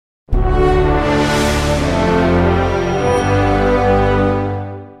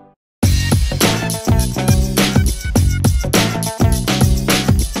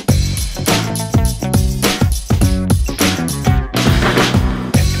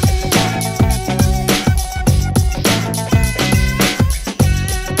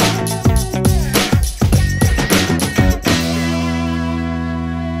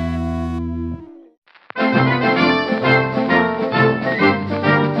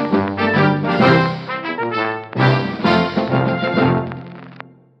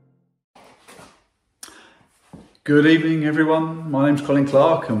Good evening everyone, my name's Colin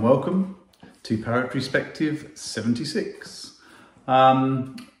Clark and welcome to Poetryspective 76.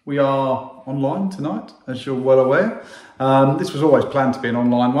 We are online tonight, as you're well aware. This was always planned to be an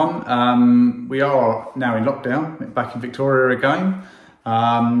online one. We are now in lockdown, back in Victoria again,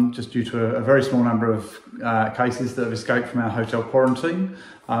 just due to a very small number of cases that have escaped from our hotel quarantine.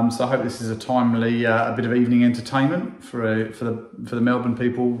 So I hope this is a timely, a bit of evening entertainment for the Melbourne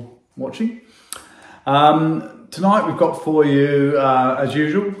people watching. Tonight we've got for you, as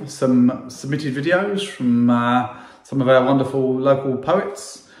usual, some submitted videos from some of our wonderful local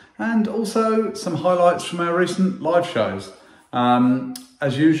poets and also some highlights from our recent live shows.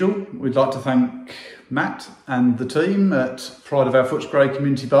 As usual, we'd like to thank Matt and the team at Pride of Our Footscray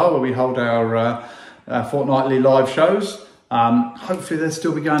Community Bar, where we hold our fortnightly live shows. Hopefully they'll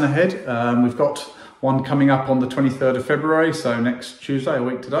still be going ahead. We've got one coming up on the 23rd of February, so next Tuesday, a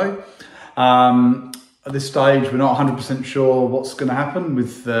week today. At this stage, we're not 100% sure what's going to happen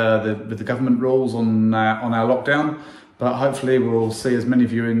with the government rules on our lockdown, but hopefully we'll see as many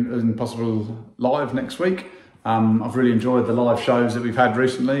of you in possible live next week. I've really enjoyed the live shows that we've had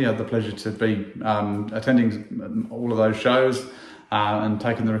recently. I had the pleasure to be attending all of those shows and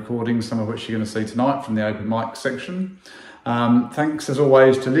taking the recordings, some of which you're going to see tonight from the open mic section. Thanks as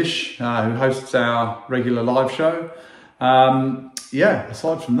always to Lish, who hosts our regular live show. Yeah,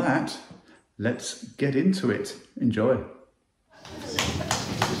 aside from that, let's get into it. Enjoy.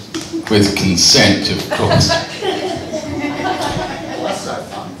 With consent, of course.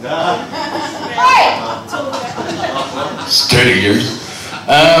 Steady years.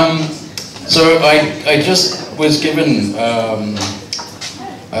 So I just was given,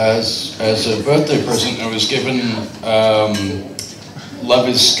 as a birthday present, I was given Love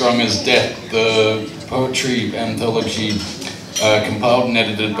is Strong as Death, the poetry anthology compiled and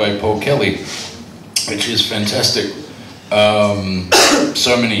edited by Paul Kelly, which is fantastic.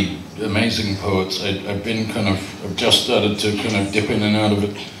 So many amazing poets. I've been I've just started to kind of dip in and out of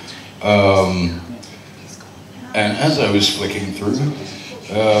it. And as I was flicking through,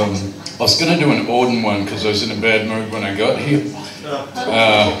 I was going to do an Auden one because I was in a bad mood when I got here.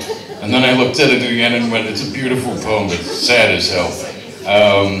 And then I looked at it again and went, it's a beautiful poem, but sad as hell.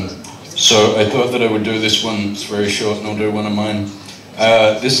 So I thought that I would do this one. It's very short, and I'll do one of mine.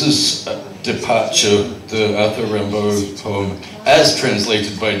 This is Departure, the Arthur Rimbaud poem, as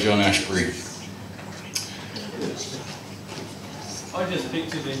translated by John Ashbery. I just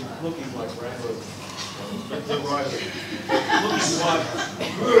pictured him looking like Rimbaud.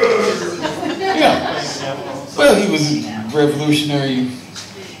 Yeah. Well, he was a revolutionary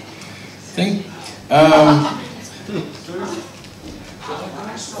thing.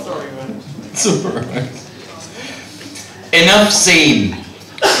 It's alright. Enough seen.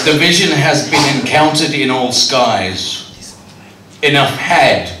 The vision has been encountered in all skies. Enough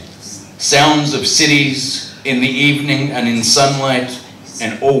had. Sounds of cities in the evening and in sunlight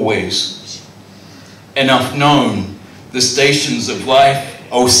and always. Enough known. The stations of life.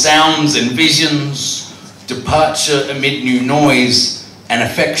 Oh, sounds and visions. Departure amid new noise and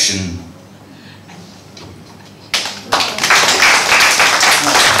affection.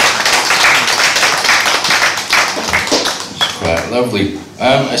 Lovely.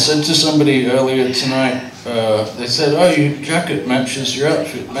 I said to somebody earlier tonight, they said, oh, your jacket matches your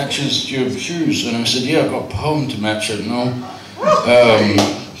outfit, matches your shoes. And I said, yeah, I've got a poem to match it. No.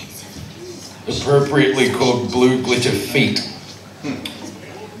 Appropriately called Blue Glitter Feet.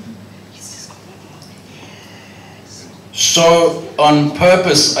 So, on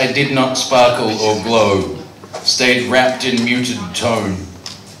purpose, I did not sparkle or glow, stayed wrapped in muted tone.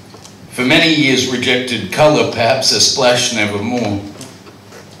 For many years rejected colour, perhaps a splash nevermore.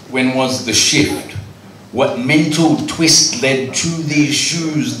 When was the shift? What mental twist led to these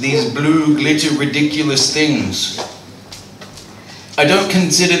shoes, these blue glitter ridiculous things? I don't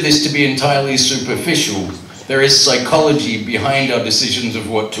consider this to be entirely superficial. There is psychology behind our decisions of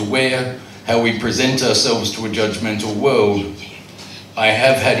what to wear, how we present ourselves to a judgmental world. I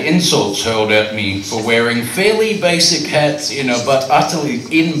have had insults hurled at me for wearing fairly basic hats in but utterly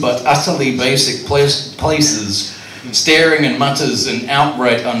basic places, staring and mutters and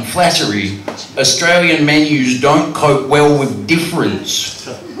outright unflattery. Australian menus don't cope well with difference.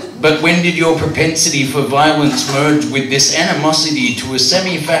 But when did your propensity for violence merge with this animosity to a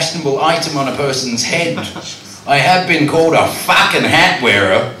semi-fashionable item on a person's head? I have been called a fucking hat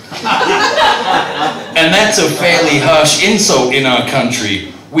wearer. And that's a fairly harsh insult in our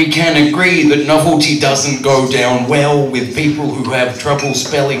country. We can agree that novelty doesn't go down well with people who have trouble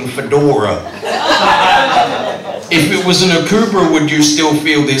spelling fedora. If it was an Akubra, would you still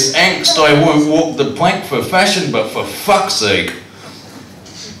feel this angst? I won't walk the plank for fashion, but for fuck's sake.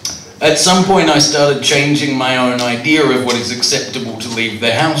 At some point I started changing my own idea of what is acceptable to leave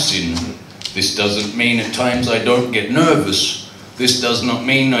the house in. This doesn't mean at times I don't get nervous. This does not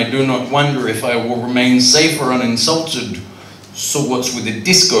mean I do not wonder if I will remain safe or uninsulted. So what's with the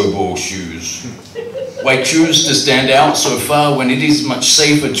disco ball shoes? Why choose to stand out so far when it is much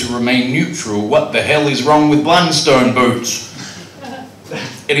safer to remain neutral? What the hell is wrong with Blundstone boots?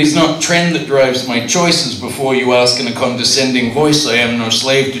 It is not trend that drives my choices. Before you ask in a condescending voice, I am no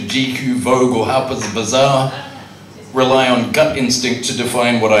slave to GQ, Vogue or Harper's Bazaar. Rely on gut instinct to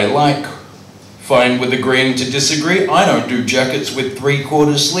define what I like. Fine with agreeing to disagree. I don't do jackets with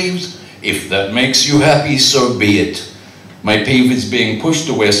 3/4 sleeves. If that makes you happy, so be it. My peeve is being pushed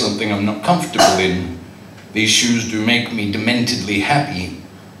to wear something I'm not comfortable in. These shoes do make me dementedly happy.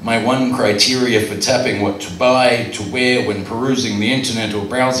 My one criteria for tapping what to buy, to wear when perusing the internet or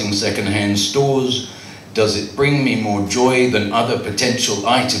browsing second-hand stores, does it bring me more joy than other potential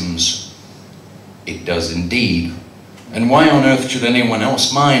items? It does indeed. And why on earth should anyone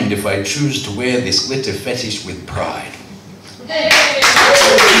else mind if I choose to wear this glitter fetish with pride?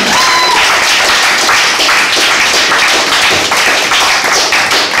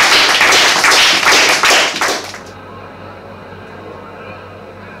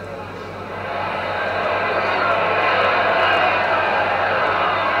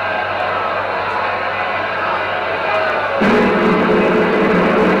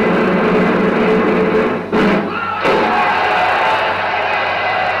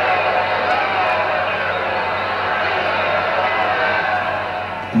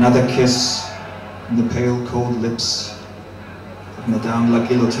 Another kiss on the pale, cold lips of Madame la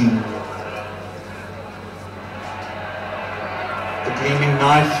Guillotine. The gleaming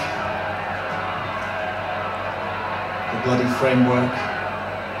knife, the bloody framework,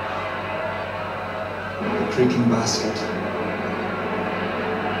 the creaking basket.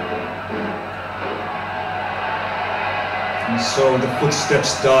 And so the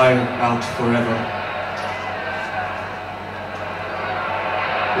footsteps die out forever.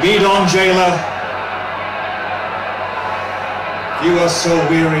 Lead on, jailer. You are so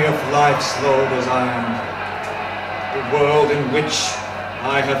weary of life's load as I am. The world in which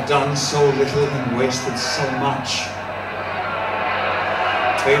I have done so little and wasted so much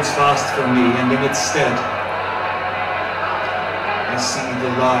fades fast from me, and in its stead I see the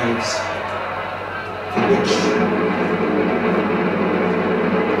lives for which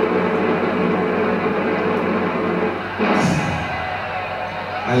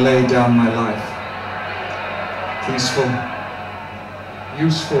I lay down my life, peaceful,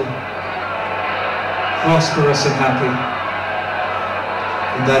 useful, prosperous and happy,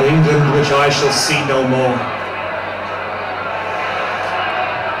 in that England which I shall see no more.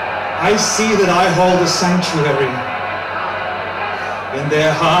 I see that I hold a sanctuary in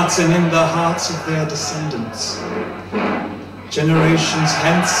their hearts and in the hearts of their descendants. Generations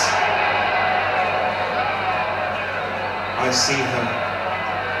hence, I see her.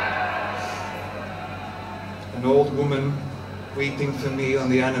 An old woman weeping for me on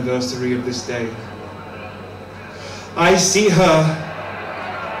the anniversary of this day. I see her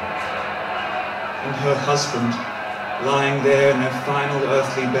and her husband lying there in their final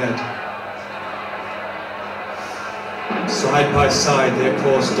earthly bed. Side by side, their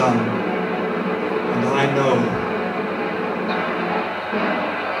course done, and I know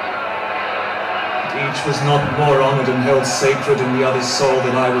that each was not more honored and held sacred in the other's soul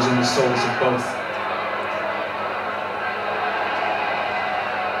than I was in the souls of both.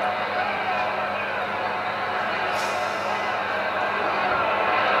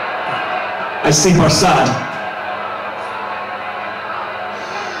 I see Marsad,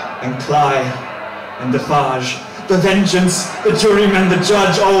 and Cly, and Defarge, the vengeance, the jurymen, the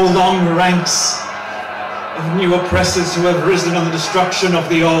judge, oh long ranks of new oppressors who have risen on the destruction of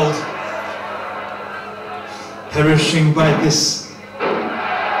the old, perishing by this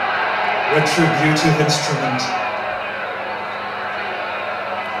retributive instrument,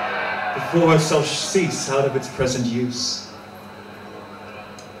 before it shall cease out of its present use.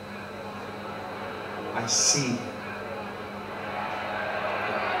 I see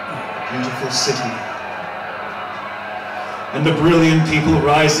a beautiful city and the brilliant people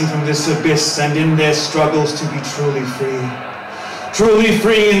rising from this abyss and in their struggles to be truly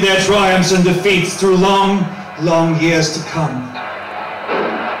free in their triumphs and defeats through long, long years to come.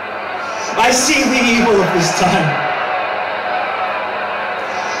 I see the evil of this time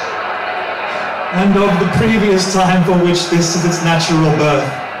and of the previous time for which this is its natural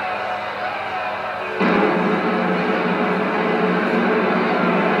birth.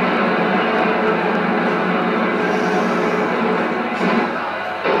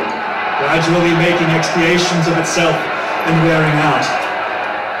 gradually making expiations of itself and wearing out.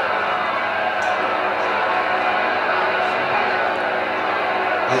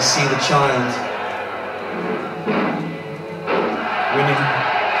 I see the child, winning,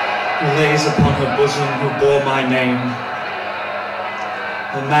 who lays upon her bosom, who bore my name.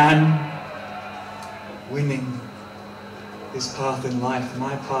 A man, winning, his path in life,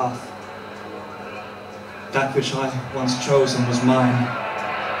 my path. That which I once chosen was mine.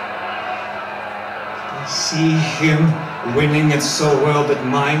 I see him winning it so well that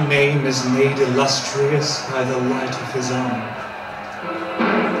my name is made illustrious by the light of his own.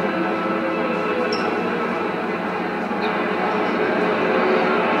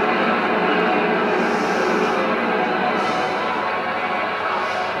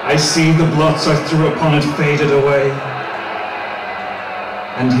 I see the blots I threw upon it faded away,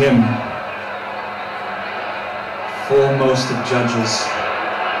 and him, foremost of judges,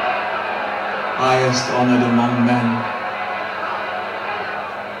 highest honored among men,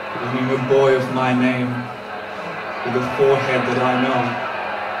 winning a boy of my name, with a forehead that I know,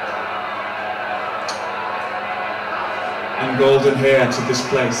 and golden hair to this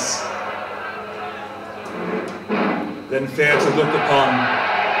place, then fair to look upon,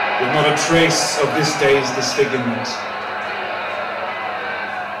 with not a trace of this day's disfigurement.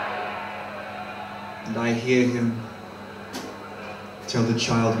 And I hear him tell the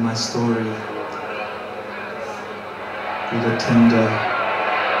child my story with a tender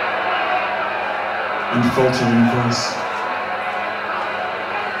and faltering voice.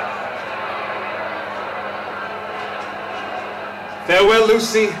 Farewell,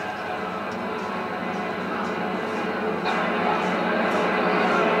 Lucy.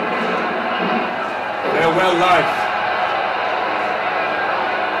 Farewell, life.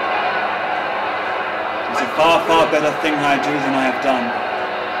 It's a far, far better thing I do than I have done.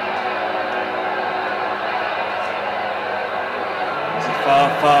 It's a far,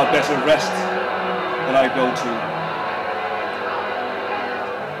 far better rest that I go to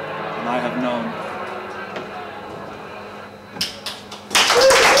than I have known.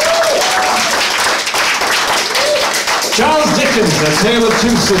 Charles Dickens, A Tale of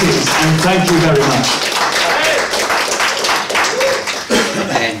Two Cities, and thank you very much.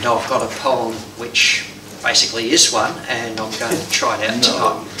 And I've got a poem which basically is one, and I'm going to try it out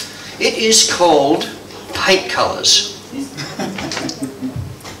tonight. It is called Paint Colours.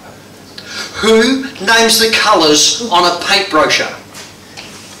 Who names the colours on a paint brochure?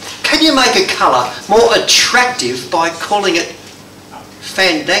 Can you make a colour more attractive by calling it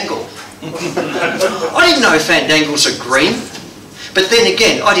Fandangle? I didn't know Fandangles are green, but then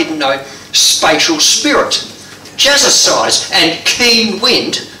again I didn't know Spatial Spirit, Jazzercise and Keen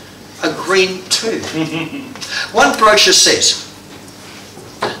Wind are green too. One brochure says,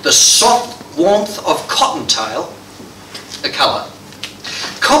 the soft warmth of cottontail, a colour,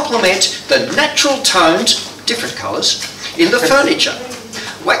 complement the natural tones, different colours, in the furniture.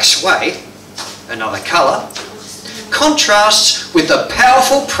 Waxway, another colour, contrasts with the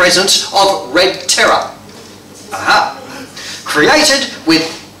powerful presence of red terror. Aha! Created with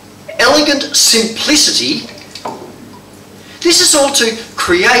elegant simplicity. This is all to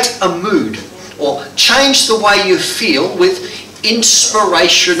create a mood or change the way you feel with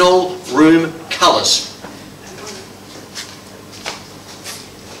inspirational room colours.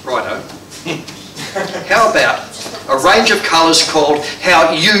 Righto. How about a range of colours called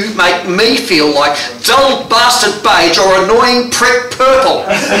How You Make Me Feel Like Dull Bastard Beige or Annoying Prick Purple.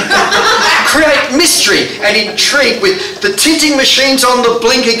 Create mystery and intrigue with the tinting machines on the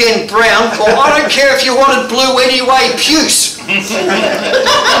Blink Again Brown, or I don't care if you wanted blue anyway, puce.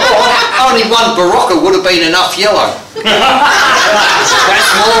 Only one Barocca would have been enough yellow.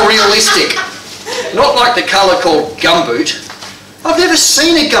 That's more realistic. Not like the colour called Gumboot. I've never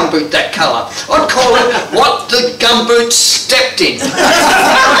seen a gumboot that colour. I'd call it what the gumboot stepped in.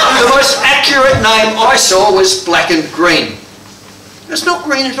 The most accurate name I saw was black and green. It's not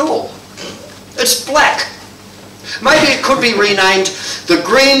green at all. It's black. Maybe it could be renamed the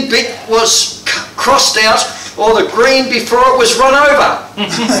green bit was crossed out or the green before it was run over.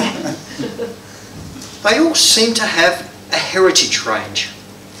 They all seem to have a heritage range.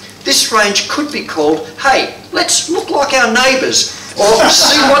 This range could be called, hey, let's look like our neighbours, or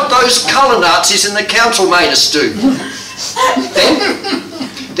see what those colour Nazis in the council made us do.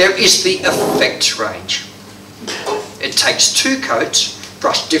 Then there is the effect range. It takes two coats,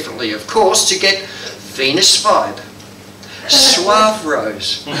 brushed differently of course, to get Venus Vibe, Suave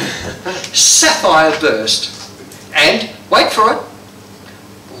Rose, Sapphire Burst, and, wait for it,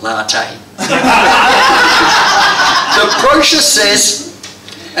 Latte. The brochure says,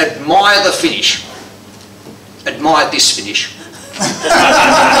 Admire the finish. Admire this finish.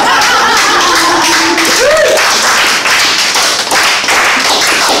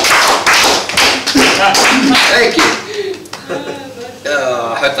 Thank you.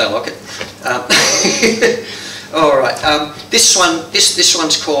 I hope they like it. All right. This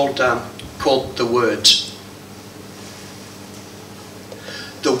one's called The Words.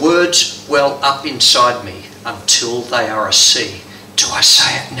 The words well up inside me until they are a sea. Do I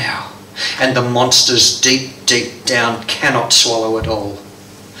say it now? And the monsters deep, deep down cannot swallow it all.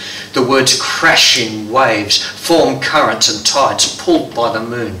 The words crash in waves, form currents and tides pulled by the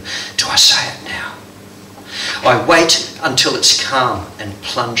moon. Do I say it now? I wait until it's calm and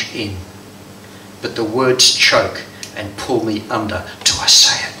plunge in. But the words choke and pull me under. Do I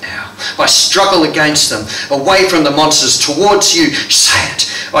say it now? I struggle against them, away from the monsters, towards you. Say it.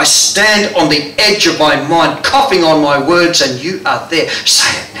 I stand on the edge of my mind, coughing on my words, and you are there. Say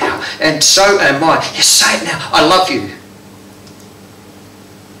it now. And so am I. Yes, say it now. I love you.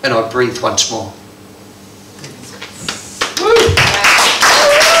 And I breathe once more. Woo.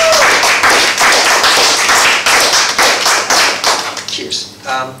 Cheers.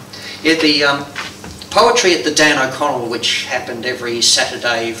 The poetry at the Dan O'Connell, which happened every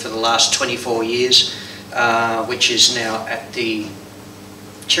Saturday for the last 24 years, which is now at the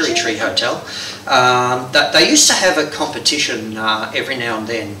Cherry Tree Hotel. They used to have a competition every now and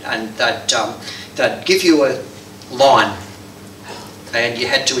then, and they'd give you a line and you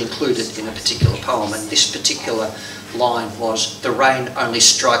had to include it in a particular poem, and this particular line was, "The rain only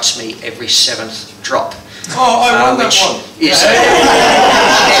strikes me every seventh drop." Oh, I won that one.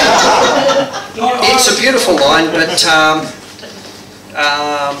 It's a beautiful line, but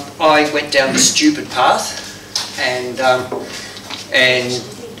I went down the stupid path, and I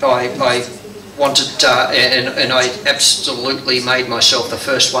wanted, and I absolutely made myself the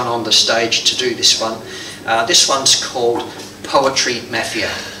first one on the stage to do this one. This one's called Poetry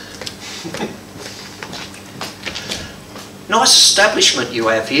Mafia. Nice establishment you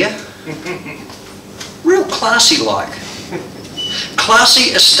have here. Real classy like.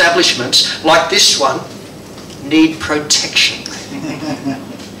 Classy establishments like this one need protection.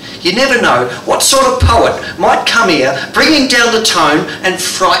 You never know what sort of poet might come here, bringing down the tone and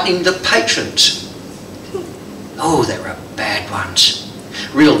frightening the patrons. Oh, there are bad ones.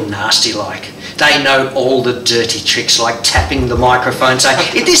 Real nasty like. They know all the dirty tricks, like tapping the microphone saying,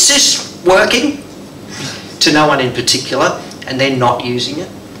 "Is this working?" to no one in particular, and they're not using it.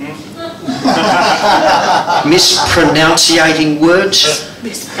 Mispronouncing words.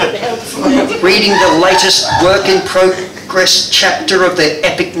 Reading the latest work in progress chapter of their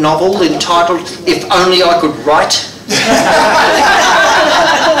epic novel entitled "If Only I Could Write."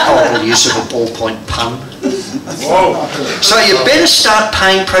 Horrible use of a ballpoint pun. Whoa. So you better start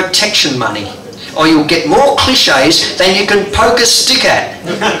paying protection money, or you'll get more cliches than you can poke a stick at.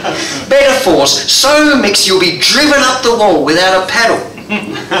 Metaphors so mixed you'll be driven up the wall without a paddle.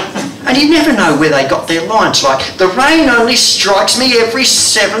 And you never know where they got their lines, like, "The rain only strikes me every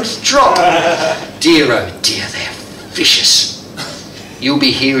seventh drop." Dear, oh dear, they're vicious. You'll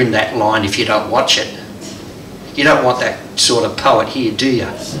be hearing that line if you don't watch it. You don't want that sort of poet here, do you?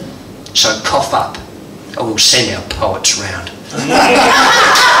 So cough up, or we'll send our poets round.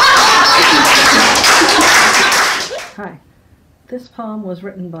 Hi. This poem was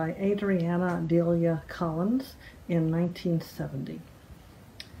written by Adriana Delia Collins in 1970.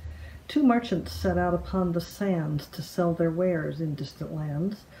 Two merchants set out upon the sands to sell their wares in distant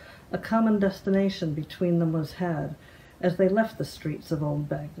lands. A common destination between them was had, as they left the streets of old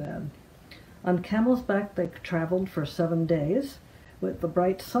Baghdad. On camel's back they traveled for 7 days, with the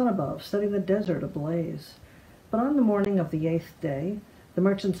bright sun above, setting the desert ablaze. But on the morning of the 8th day, the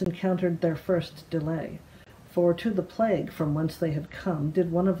merchants encountered their first delay, for to the plague from whence they had come did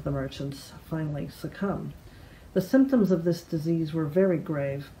one of the merchants finally succumb. The symptoms of this disease were very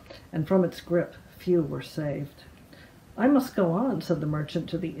grave, and from its grip few were saved. "I must go on," said the merchant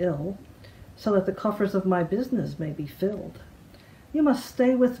to the ill, "so that the coffers of my business may be filled." "You must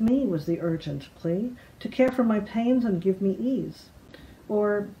stay with me," was the urgent plea, "to care for my pains and give me ease.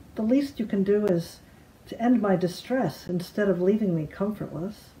 Or the least you can do is to end my distress instead of leaving me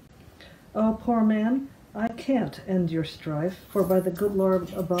comfortless." "Oh, poor man, I can't end your strife, for by the good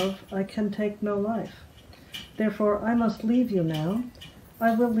Lord above I can take no life. Therefore I must leave you now.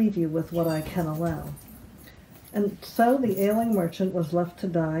 I will leave you with what I can allow." And so the ailing merchant was left to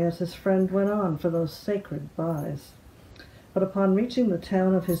die as his friend went on for those sacred buys. But upon reaching the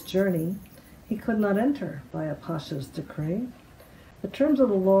town of his journey, he could not enter by a pasha's decree. The terms of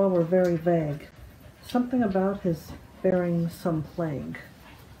the law were very vague, something about his bearing some plague.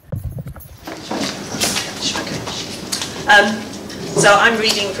 So I'm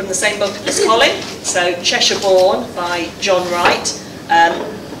reading from the same book as Colin, so Cheshire Born by John Wright.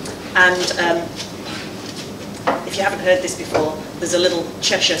 If you haven't heard this before, there's a little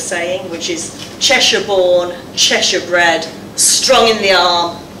Cheshire saying, which is Cheshire born, Cheshire bred, strong in the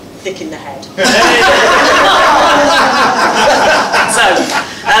arm, thick in the head.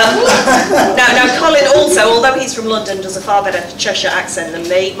 Now Colin also, although he's from London, does a far better Cheshire accent than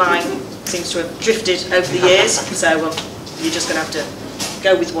me. Mine seems to have drifted over the years, so you're just going to have to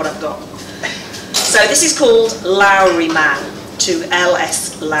go with what I've got. So this is called Lowry Man, to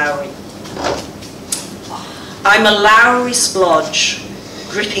L.S. Lowry. I'm a Lowry splodge,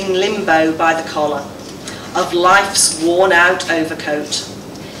 gripping limbo by the collar of life's worn-out overcoat,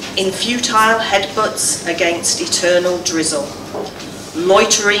 in futile headbutts against eternal drizzle,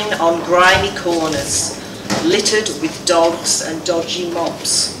 loitering on grimy corners, littered with dogs and dodgy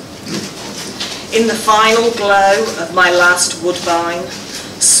mops. In the final glow of my last woodbine,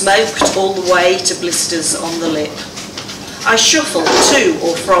 smoked all the way to blisters on the lip, I shuffle to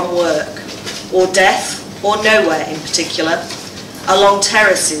or from work, or death, or nowhere in particular, along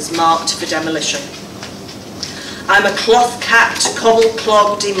terraces marked for demolition. I'm a cloth-capped,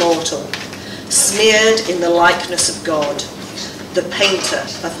 cobble-clogged immortal, smeared in the likeness of God, the painter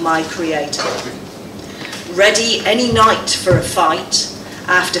of my creator. Ready any night for a fight,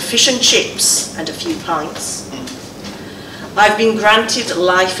 after fish and chips and a few pints. I've been granted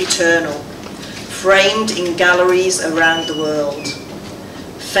life eternal, framed in galleries around the world,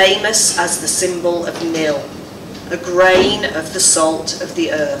 famous as the symbol of nil, a grain of the salt of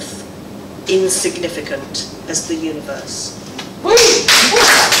the earth, insignificant as the universe.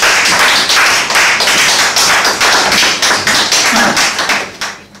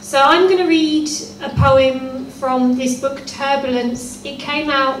 So I'm going to read a poem from this book, Turbulence. It came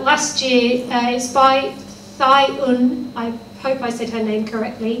out last year. It's by Thai-Un. I hope I said her name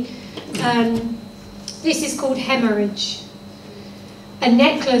correctly. This is called Hemorrhage. A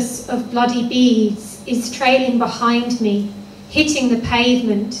necklace of bloody beads is trailing behind me, hitting the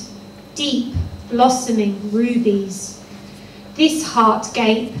pavement, deep, blossoming rubies. This heart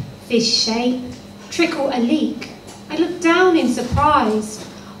gape, fish shape, trickle a leak. I look down in surprise.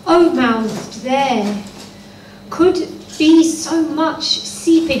 Oh, mouthed there. Could be so much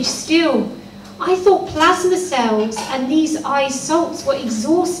seepage still. I thought plasma cells and these eye salts were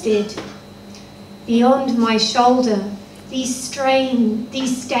exhausted. Beyond my shoulder, these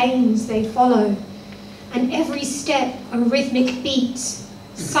stains they follow, and every step a rhythmic beat,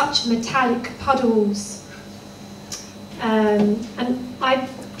 such metallic puddles. And I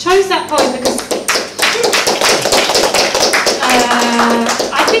chose that poem because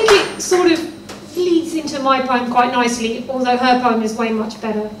I think it sort of leads into my poem quite nicely, although her poem is way much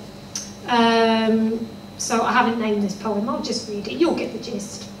better. So I haven't named this poem, I'll just read it, you'll get the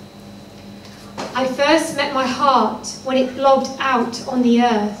gist. I first met my heart when it blobbed out on the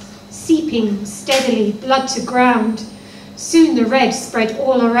earth, seeping steadily, blood to ground. Soon the red spread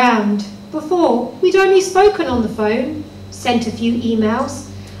all around. Before, we'd only spoken on the phone, sent a few emails,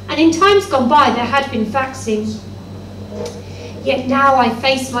 and in times gone by there had been faxing. Yet now I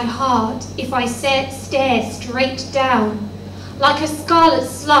face my heart if I stare straight down, like a scarlet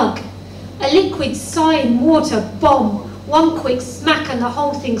slug, a liquid cyan water bomb, one quick smack and the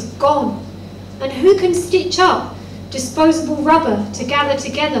whole thing's gone. And who can stitch up disposable rubber to gather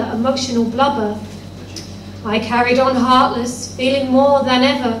together emotional blubber? I carried on heartless, feeling more than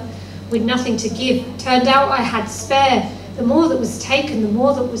ever, with nothing to give. Turned out I had spare. The more that was taken, the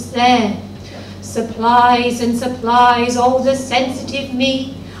more that was there. Supplies and supplies, oh the sensitive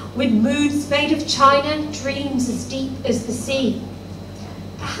me, with moods made of china, dreams as deep as the sea.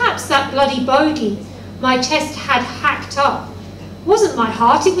 Perhaps that bloody bogey my chest had hacked up wasn't my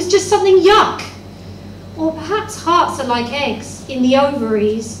heart, it was just something yuck. Or perhaps hearts are like eggs in the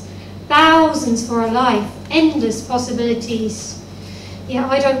ovaries, thousands for a life, endless possibilities. Yeah,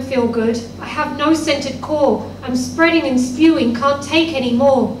 I don't feel good. I have no centered core. I'm spreading and spewing, can't take any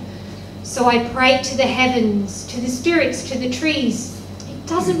more. So I pray to the heavens, to the spirits, to the trees. It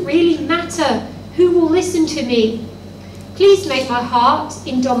doesn't really matter who will listen to me. Please make my heart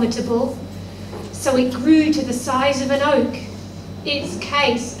indomitable. So it grew to the size of an oak, its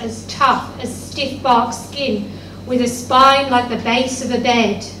case as tough as stiff bark skin, with a spine like the base of a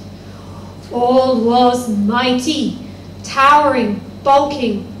bed. All was mighty, towering,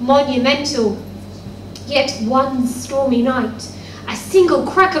 bulking, monumental. Yet one stormy night, a single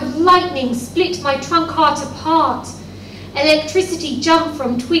crack of lightning split my trunk heart apart. Electricity jumped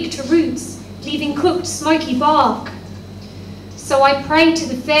from twig to roots, leaving cooked smoky bark. So I prayed to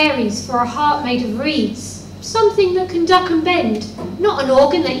the fairies for a heart made of reeds, something that can duck and bend, not an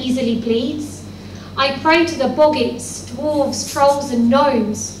organ that easily bleeds. I pray to the boggits, dwarves, trolls and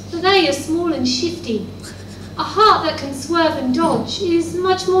gnomes, for they are small and shifty. A heart that can swerve and dodge is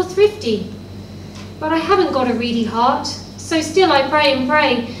much more thrifty. But I haven't got a reedy heart, so still I pray and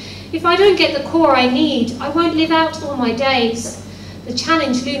pray. If I don't get the core I need, I won't live out all my days. The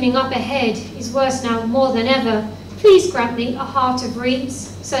challenge looming up ahead is worse now more than ever. Please grant me a heart of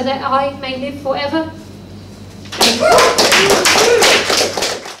reeds, so that I may live forever.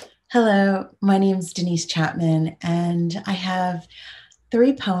 Hello, my name is Denise Chapman, and I have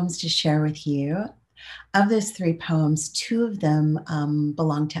 3 poems to share with you. Of those 3 poems, 2 of them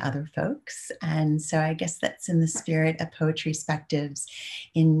belong to other folks, and so I guess that's in the spirit of Poetryspectives,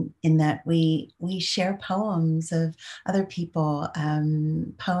 in that we share poems of other people,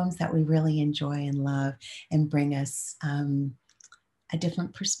 poems that we really enjoy and love, and bring us a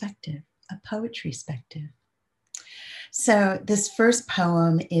different perspective, a Poetryspective. So this first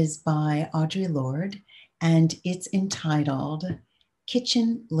poem is by Audre Lorde, and it's entitled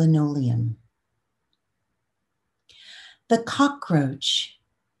Kitchen Linoleum. The cockroach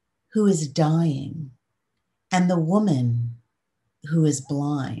who is dying and the woman who is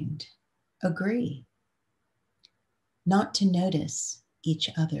blind agree not to notice each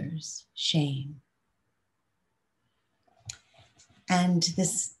other's shame. And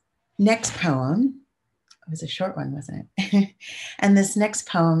this next poem, it was a short one, wasn't it? And this next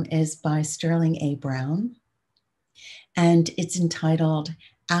poem is by Sterling A. Brown, and it's entitled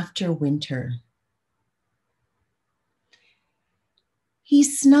After Winter. He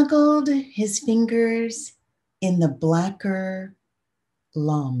snuggled his fingers in the blacker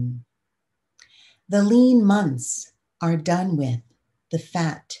loam. The lean months are done with, the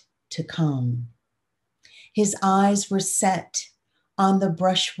fat to come. His eyes were set on the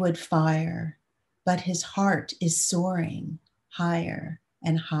brushwood fire, but his heart is soaring higher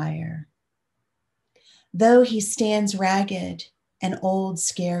and higher. Though he stands ragged, an old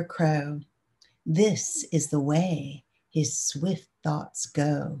scarecrow, this is the way his swift thoughts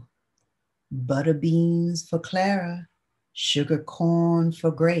go. Butter beans for Clara, sugar corn for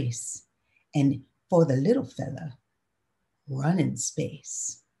Grace, and for the little fella, running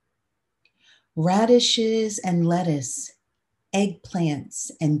space. Radishes and lettuce, eggplants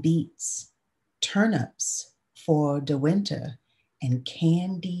and beets, turnips for de winter, and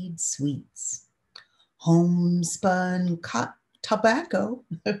candied sweets. Homespun tobacco,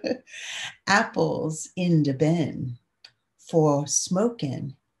 apples in de bin, for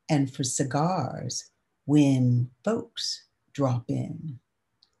smoking and for cigars when folks drop in.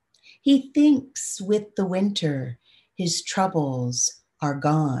 He thinks with the winter his troubles are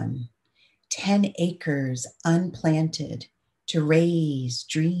gone, 10 acres unplanted to raise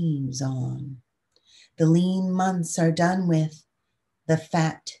dreams on. The lean months are done with, the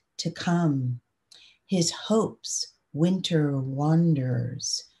fat to come. His hopes, winter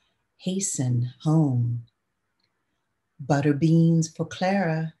wanderers, hasten home. Butter beans for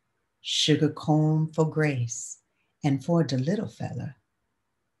Clara, sugar corn for Grace, and for the little fella,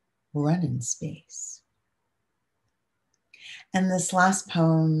 running space. And this last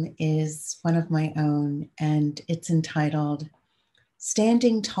poem is one of my own, and it's entitled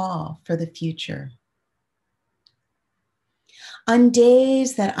Standing Tall for the Future. On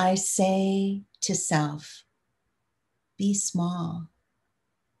days that I say to self, be small,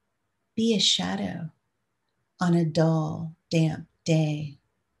 be a shadow on a dull, damp day.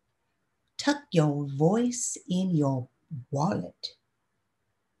 Tuck your voice in your wallet.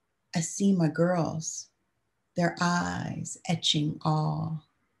 I see my girls, their eyes etching awe.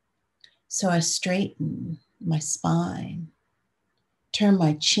 So I straighten my spine, turn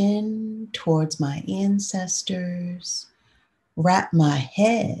my chin towards my ancestors, wrap my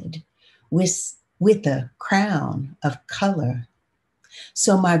head with a crown of color,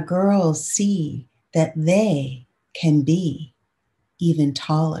 so my girls see that they can be even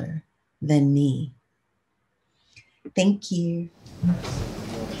taller than me. Thank you.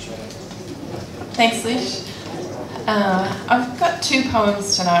 Thanks, Lish. I've got 2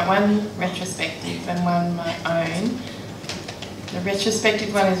 poems tonight, one retrospective and one my own. The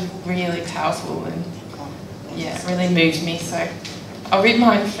retrospective one is really powerful and yeah, it really moved me, so I'll read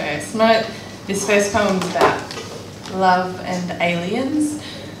mine first. This first poem is about love and aliens.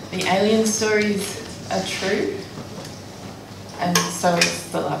 The alien stories are true, and so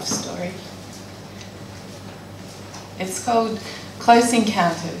is the love story. It's called Close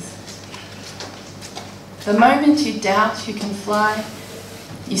Encounters. The moment you doubt you can fly,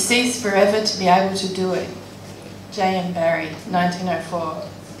 you cease forever to be able to do it. J.M. Barrie, 1904.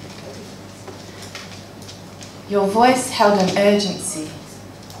 Your voice held an urgency.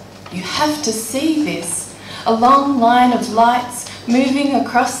 You have to see this. A long line of lights moving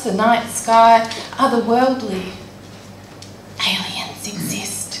across the night sky, otherworldly. Aliens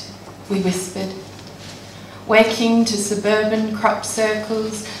exist, we whispered. Waking to suburban crop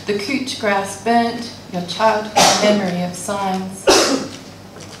circles, the couch grass burnt your childhood memory of signs.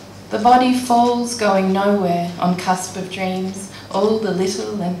 The body falls going nowhere on cusp of dreams, all the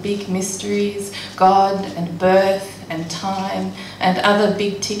little and big mysteries, God and birth and time and other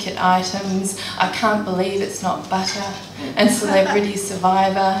big ticket items. I can't believe it's not butter and Celebrity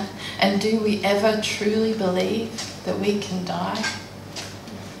Survivor. And do we ever truly believe that we can die?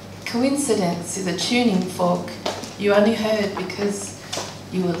 Coincidence is a tuning fork you only heard because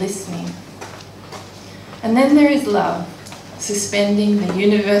you were listening. And then there is love, suspending the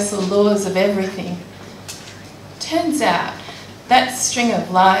universal laws of everything. Turns out that string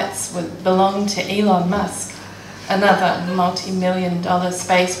of lights would belong to Elon Musk, another multi-million-dollar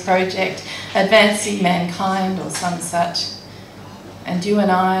space project advancing mankind or some such. And you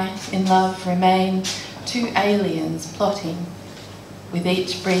and I, in love, remain two aliens plotting, with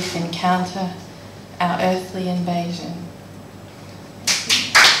each brief encounter, our earthly invasion.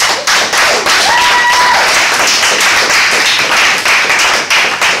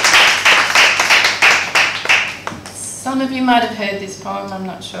 Some of you might have heard this poem, I'm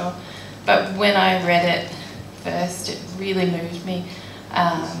not sure, but when I read it first, it really moved me,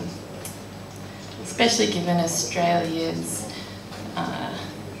 especially given Australia's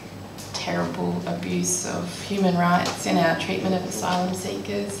terrible abuse of human rights in our treatment of asylum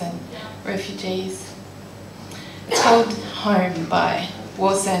seekers and refugees. It's called Home by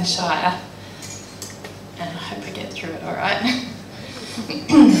Warsan Shire, and I hope I get through it all right.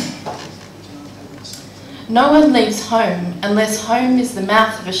 No one leaves home unless home is the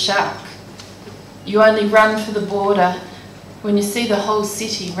mouth of a shark. You only run for the border when you see the whole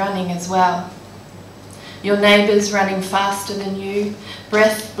city running as well. Your neighbours running faster than you,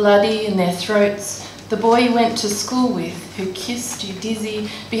 breath bloody in their throats, the boy you went to school with who kissed you dizzy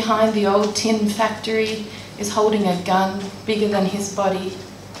behind the old tin factory is holding a gun bigger than his body.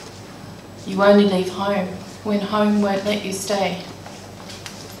 You only leave home when home won't let you stay.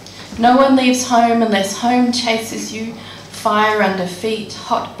 No one leaves home unless home chases you, fire under feet,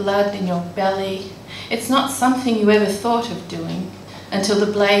 hot blood in your belly. It's not something you ever thought of doing until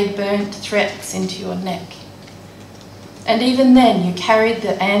the blade burnt threats into your neck. And even then you carried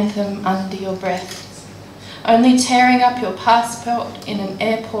the anthem under your breath, only tearing up your passport in an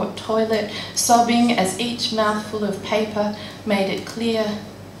airport toilet, sobbing as each mouthful of paper made it clear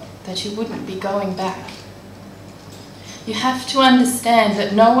that you wouldn't be going back. You have to understand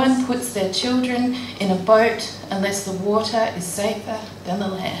that no one puts their children in a boat unless the water is safer than the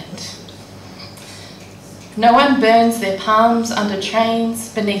land. No one burns their palms under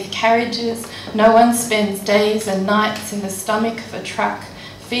trains, beneath carriages. No one spends days and nights in the stomach of a truck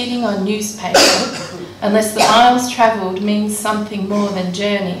feeding on newspaper unless the miles travelled means something more than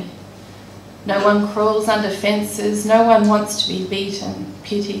journey. No one crawls under fences. No one wants to be beaten,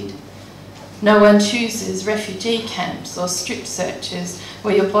 pitied. No one chooses refugee camps or strip searches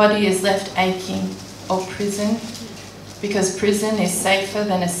where your body is left aching, or prison, because prison is safer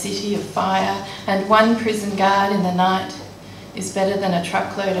than a city of fire, and one prison guard in the night is better than a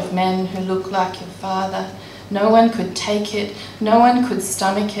truckload of men who look like your father. No one could take it, no one could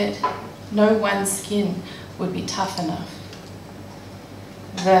stomach it, no one's skin would be tough enough.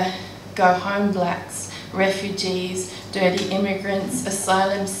 The go home blacks, refugees, dirty immigrants,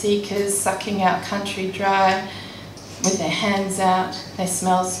 asylum seekers sucking our country dry with their hands out. They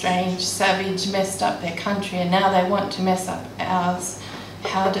smell strange, savage, messed up their country, and now they want to mess up ours.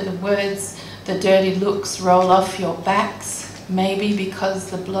 How do the words, the dirty looks roll off your backs? Maybe because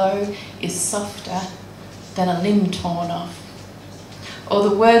the blow is softer than a limb torn off. Or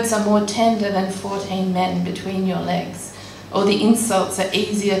the words are more tender than 14 men between your legs. Or the insults are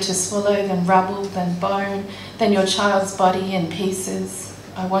easier to swallow than rubble, than bone, than your child's body in pieces.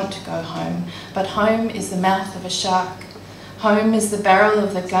 I want to go home, but home is the mouth of a shark. Home is the barrel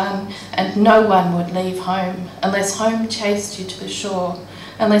of the gun, and no one would leave home unless home chased you to the shore,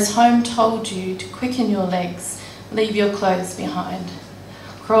 unless home told you to quicken your legs, leave your clothes behind,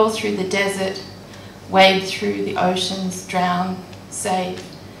 crawl through the desert, wade through the oceans, drown, save,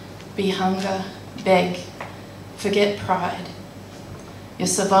 be hunger, beg, forget pride. Your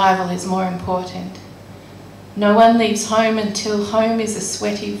survival is more important. No one leaves home until home is a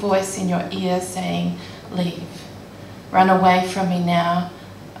sweaty voice in your ear saying, leave. Run away from me now.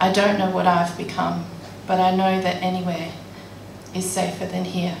 I don't know what I've become, but I know that anywhere is safer than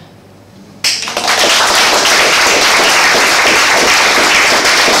here.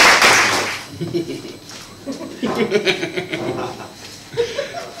 3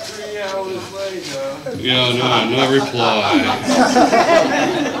 hours later. Yeah, no reply.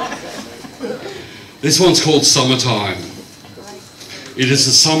 This one's called Summertime. It is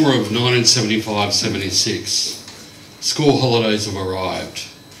the summer of 1975-76. School holidays have arrived.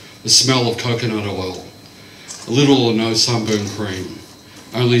 The smell of coconut oil. A little or no sunburn cream.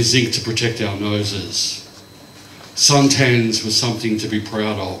 Only zinc to protect our noses. Suntans were something to be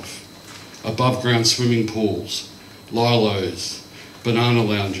proud of. Above ground swimming pools, lilos, banana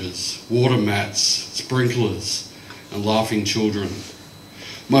lounges, water mats, sprinklers, and laughing children.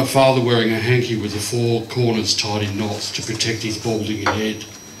 My father wearing a hanky with the 4 corners tied in knots to protect his balding head.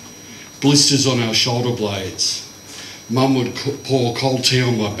 Blisters on our shoulder blades. Mum would pour cold tea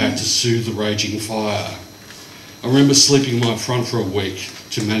on my back to soothe the raging fire. I remember sleeping in my front for a week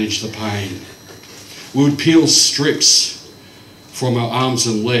to manage the pain. We would peel strips from our arms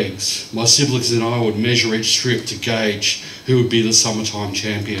and legs. My siblings and I would measure each strip to gauge who would be the summertime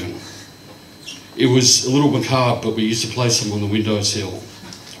champion. It was a little macabre, but we used to place them on the windowsill.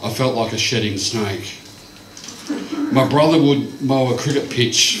 I felt like a shedding snake. My brother would mow a cricket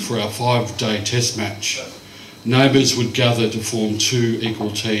pitch for our 5-day test match. Neighbours would gather to form 2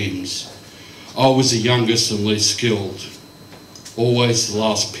 equal teams. I was the youngest and least skilled. Always the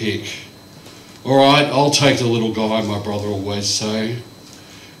last pick. All right, I'll take the little guy, my brother always say.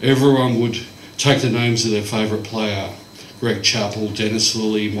 Everyone would take the names of their favourite player. Greg Chappell, Dennis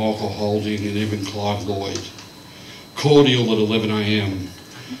Lilly, Michael Holding and even Clive Lloyd. Cordial at 11 a.m.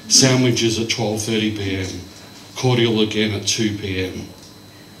 Sandwiches at 12:30 p.m. Cordial again at 2 p.m.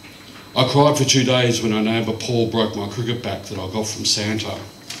 I cried for 2 days when our neighbour Paul broke my cricket bat that I got from Santa.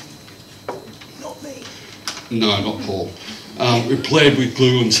 Not me. No, not Paul. We played with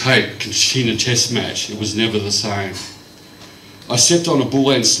glue and tape, Katrina test match. It was never the same. I stepped on a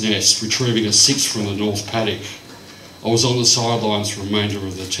bull ant's nest, retrieving a 6 from the north paddock. I was on the sidelines for the remainder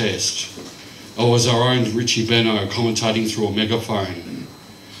of the test. I was our own Richie Benno commentating through a megaphone.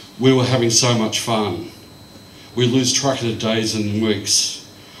 We were having so much fun. We'd lose track of the days and weeks.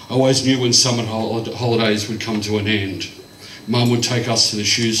 I always knew when summer holidays would come to an end. Mum would take us to the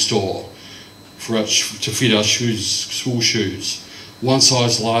shoe store to fit our school shoes, one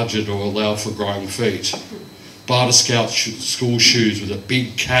size larger to allow for growing feet. Barter Scout school shoes with a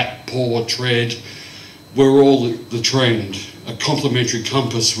big cat paw tread were all the trend. A complimentary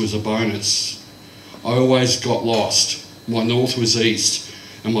compass was a bonus. I always got lost. My north was east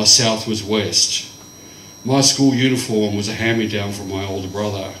and my south was west. My school uniform was a hand-me-down from my older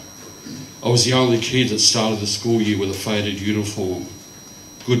brother. I was the only kid that started the school year with a faded uniform.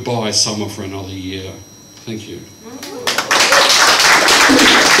 Goodbye, summer, for another year. Thank you.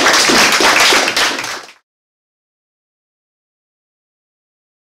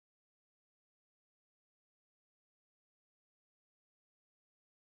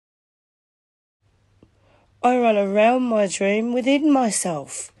 I run around my dream within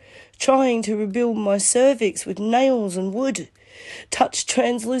myself, trying to rebuild my cervix with nails and wood. Touch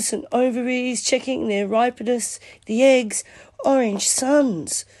translucent ovaries, checking their ripeness, the eggs, orange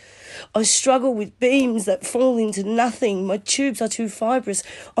suns. I struggle with beams that fall into nothing. My tubes are too fibrous.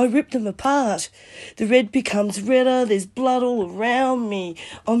 I rip them apart. The red becomes redder. There's blood all around me.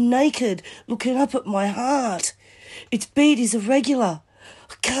 I'm naked, looking up at my heart. Its beat is irregular.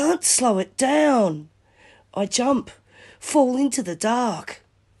 I can't slow it down. I jump, fall into the dark.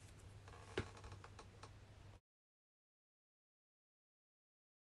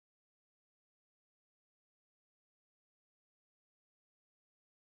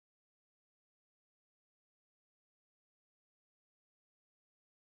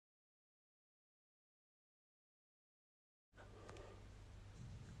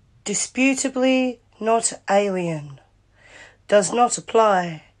 Disputably not alien. Does not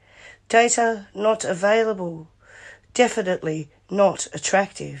apply. Data not available. Definitely not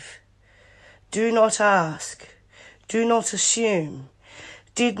attractive. Do not ask. Do not assume.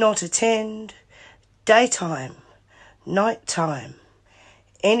 Did not attend. Daytime. Nighttime.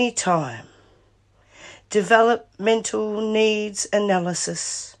 Anytime. Developmental needs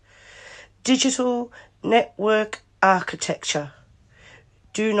analysis. Digital network architecture.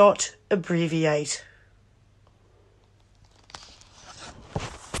 Do not abbreviate.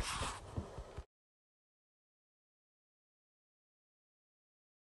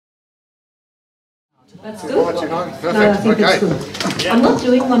 That's good. No, I think it's good. I'm not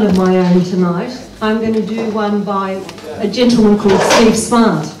doing one of my own tonight. I'm going to do one by a gentleman called Steve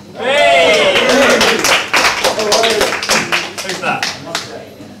Smart. Hey! Who's that?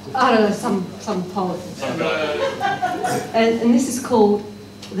 I don't know, some poet. And this is called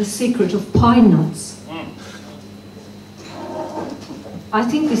The Secret of Pine Nuts. I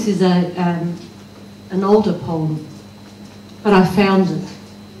think this is an older poem, but I found it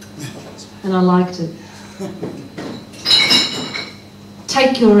and I liked it.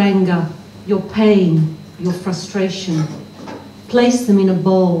 Take your anger, your pain, your frustration, place them in a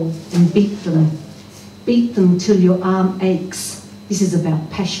bowl and beat them. Beat them till your arm aches. This is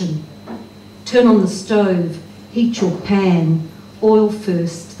about passion. Turn on the stove, heat your pan, oil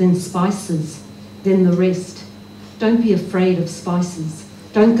first, then spices, then the rest. Don't be afraid of spices.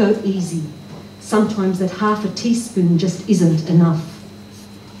 Don't go easy. Sometimes that half a teaspoon just isn't enough.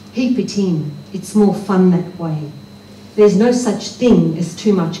 Heap it in. It's more fun that way. There's no such thing as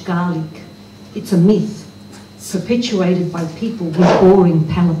too much garlic. It's a myth, perpetuated by people with boring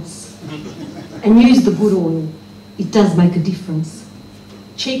palates. And use the good oil. It does make a difference.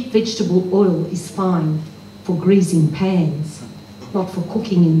 Cheap vegetable oil is fine for greasing pans, not for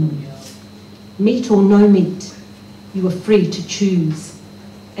cooking in them. Meat or no meat, you are free to choose.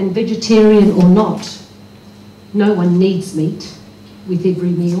 And vegetarian or not, no one needs meat with every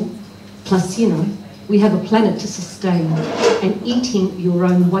meal. Plus, you know, we have a planet to sustain, and eating your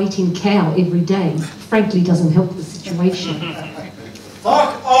own weight in cow every day frankly doesn't help the situation.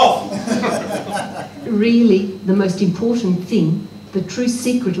 Fuck off! Really, the most important thing, the true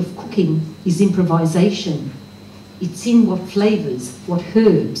secret of cooking, is improvisation. It's in what flavours, what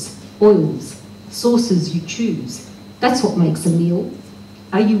herbs, oils, sauces you choose. That's what makes a meal.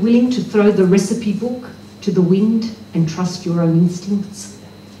 Are you willing to throw the recipe book to the wind and trust your own instincts?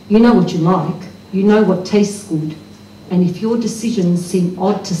 You know what you like, you know what tastes good, and if your decisions seem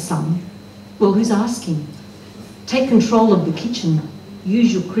odd to some, well, who's asking? Take control of the kitchen,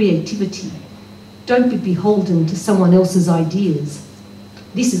 use your creativity. Don't be beholden to someone else's ideas.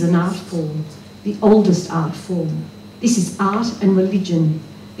 This is an art form, the oldest art form. This is art and religion.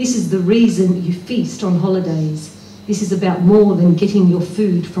 This is the reason you feast on holidays. This is about more than getting your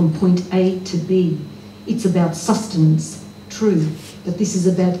food from point A to B. It's about sustenance, true, but this is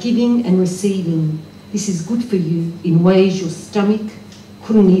about giving and receiving. This is good for you in ways your stomach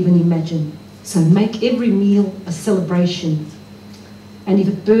couldn't even imagine. So make every meal a celebration. And if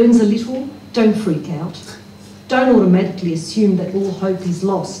it burns a little, don't freak out. Don't automatically assume that all hope is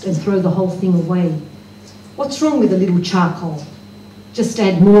lost and throw the whole thing away. What's wrong with a little charcoal? Just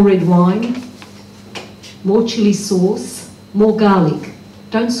add more red wine, more chilli sauce, more garlic.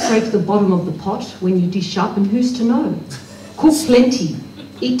 Don't scrape the bottom of the pot when you dish up, and who's to know? Cook plenty,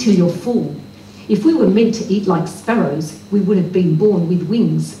 eat till you're full. If we were meant to eat like sparrows, we would have been born with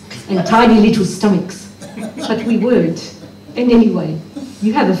wings and tiny little stomachs. But we weren't. And anyway,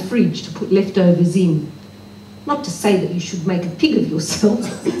 you have a fridge to put leftovers in. Not to say that you should make a pig of yourself,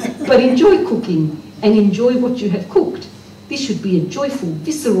 but enjoy cooking and enjoy what you have cooked. This should be a joyful,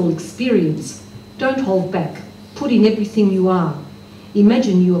 visceral experience. Don't hold back. Put in everything you are.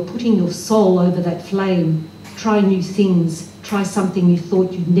 Imagine you are putting your soul over that flame. Try new things. Try something you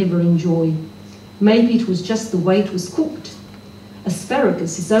thought you'd never enjoy. Maybe it was just the way it was cooked.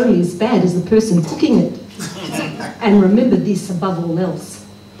 Asparagus is only as bad as the person cooking it. And remember this above all else.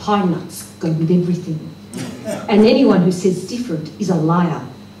 Pine nuts go with everything. And anyone who says different is a liar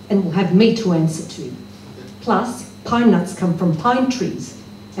and will have me to answer to. Plus, pine nuts come from pine trees,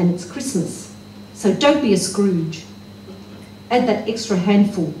 and it's Christmas. So don't be a Scrooge. Add that extra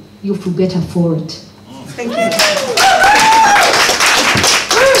handful, you'll feel better for it. Thank you.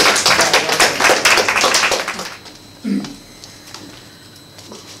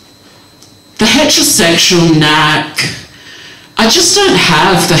 The heterosexual knack. I just don't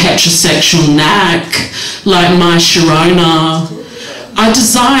have the heterosexual knack like my Sharona. I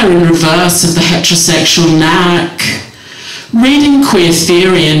desire in reverse of the heterosexual knack. Reading queer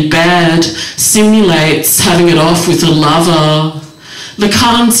theory in bed simulates having it off with a lover.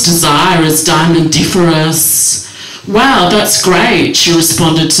 Lacan's desire is diamondiferous. Wow, that's great, she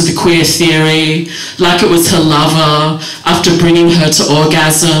responded to the queer theory like it was her lover after bringing her to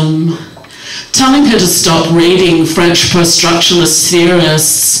orgasm. Telling her to stop reading French post-structuralist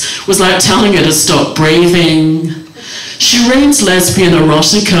theorists was like telling her to stop breathing. She reads lesbian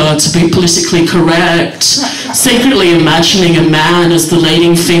erotica to be politically correct, secretly imagining a man as the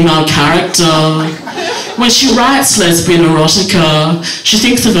leading female character. When she writes lesbian erotica, she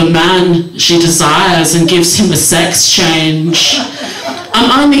thinks of a man she desires and gives him a sex change.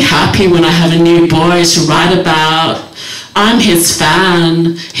 I'm only happy when I have a new boy to write about. I'm his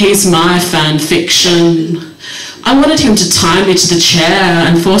fan, he's my fan fiction. I wanted him to tie me to the chair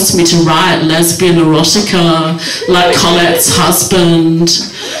and force me to write lesbian erotica like Colette's husband.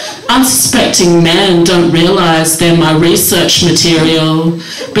 Unsuspecting men don't realise they're my research material,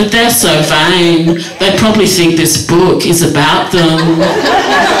 but they're so vain, they probably think this book is about them.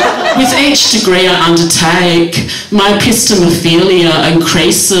 With each degree I undertake, my epistemophilia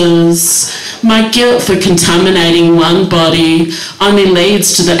increases. My guilt for contaminating one body only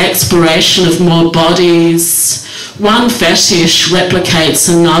leads to the exploration of more bodies. One fetish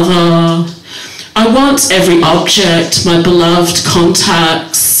replicates another. I want every object, my beloved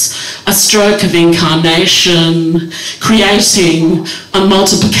contacts, a stroke of incarnation, creating a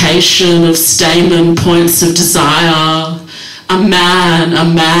multiplication of stamen points of desire. A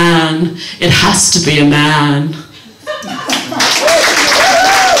man, it has to be a man.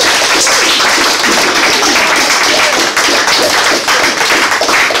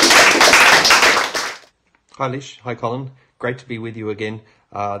 Hi Lish, hi Colin, great to be with you again.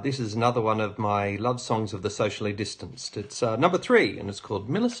 This is another one of my love songs of the socially distanced. It's number 3 and it's called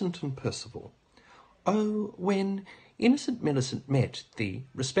Millicent and Percival. Oh, when innocent Millicent met the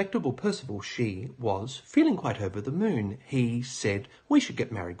respectable Percival, she was feeling quite over the moon. He said, we should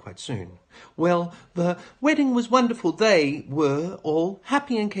get married quite soon. Well, the wedding was wonderful. They were all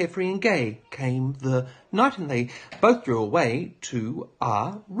happy and carefree and gay. Came the night and they both drew away to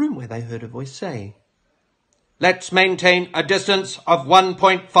a room where they heard a voice say, let's maintain a distance of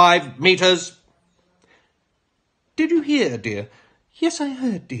 1.5 meters. Did you hear, dear? Yes, I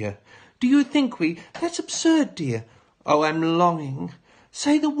heard, dear. Do you think That's absurd, dear. Oh, I'm longing.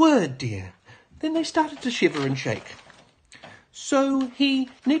 Say the word, dear. Then they started to shiver and shake. So he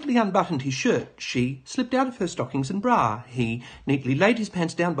neatly unbuttoned his shirt. She slipped out of her stockings and bra. He neatly laid his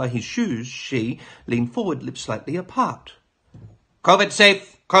pants down by his shoes. She leaned forward, lips slightly apart. COVID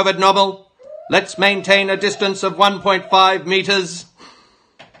safe, COVID normal. Let's maintain a distance of 1.5 meters.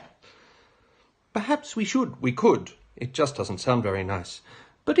 Perhaps we could. It just doesn't sound very nice.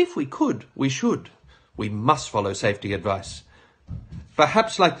 But if we could, we should. We must follow safety advice.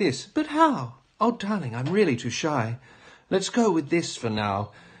 Perhaps like this. But how? Oh, darling, I'm really too shy. Let's go with this for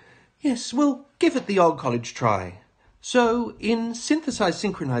now. Yes, we'll give it the old college try. So, in synthesized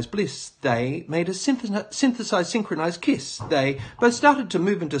synchronized bliss, they made a synthesized synchronized kiss. They both started to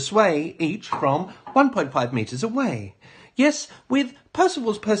move and to sway, each from 1.5 meters away. Yes, with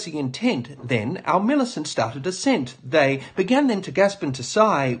Percival's Percy intent, then our Millicent started a scent. They began then to gasp and to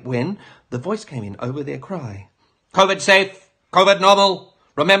sigh when the voice came in over their cry. COVID safe, COVID normal.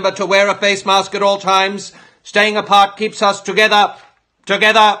 Remember to wear a face mask at all times. Staying apart keeps us together,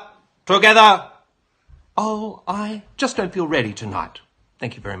 together, together. Oh, I just don't feel ready tonight.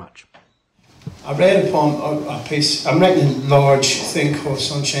 Thank you very much. I read a poem, a piece. I'm writing a large thing called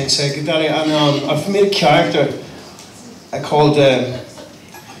Sunshine Psychedelia, and I've made a character called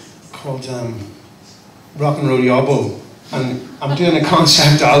Rock and Roll Yobbo, and I'm doing a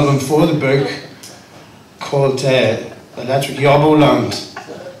concept album for the book called Electric Yobbo Land.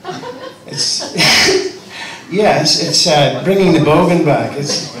 It's yes, it's bringing the bogan back.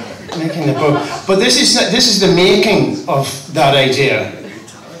 It's making the book, but this is the making of that idea.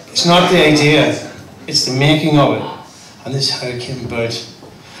 It's not the idea; it's the making of it, and this is how it came about.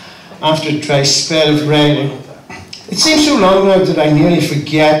 After a dry spell of writing, it seems so long now that I nearly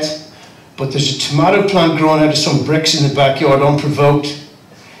forget. But there's a tomato plant growing out of some bricks in the backyard, unprovoked.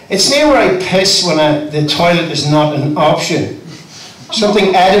 It's near where I piss when the toilet is not an option.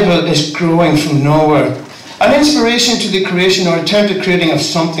 Something edible is growing from nowhere. An inspiration to the creation or attempt at creating of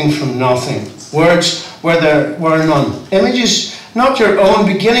something from nothing. Words where there were none. Images not your own,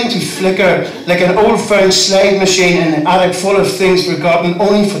 beginning to flicker like an old-found slide machine in an attic full of things forgotten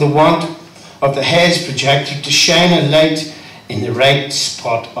only for the want of the head's projector to shine a light in the right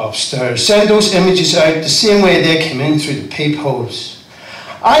spot upstairs. Send those images out the same way they came in through the peepholes.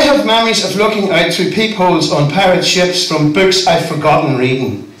 I have memories of looking out through peepholes on pirate ships from books I've forgotten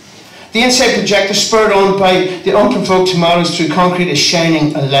reading. The inside projector spurred on by the unprovoked tomatoes through concrete is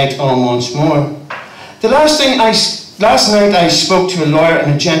shining a light on once more. Last night I spoke to a lawyer in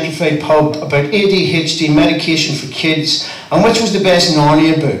a gentrified pub about ADHD medication for kids and which was the best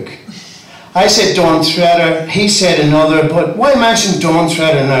Narnia book. I said Dawn Treader, he said another, but why mention Dawn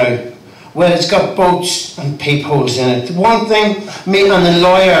Treader now? Well, it's got boats and peepholes in it. The one thing me and the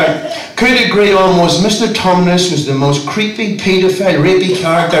lawyer could agree on was Mr. Tumnus was the most creepy, paedophile, rapey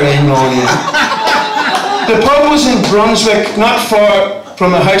character in Narnia. The pub was in Brunswick, not far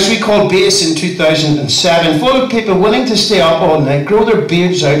from a house we called Base in 2007, full of people willing to stay up all night, grow their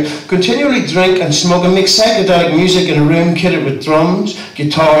beards out, continually drink and smoke and make psychedelic music in a room kitted with drums,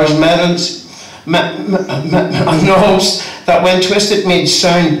 guitars, medals, and knobs that when twisted made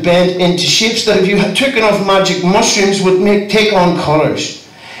sound bent into shapes that if you had took enough magic mushrooms would take on colours.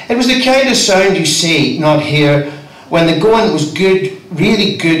 It was the kind of sound you see, not hear, when the going was good,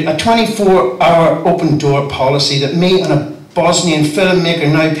 really good, a 24-hour open door policy that me and a Bosnian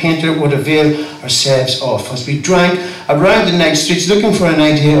filmmaker, now painter, would avail ourselves of as we drank around the night streets looking for an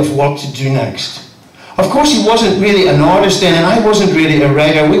idea of what to do next. Of course, he wasn't really an artist then, and I wasn't really a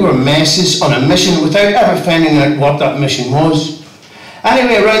writer. We were messes on a mission without ever finding out what that mission was.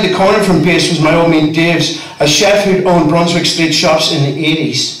 Anyway, around the corner from base was my old mate Dave's, a chef who'd owned Brunswick Street shops in the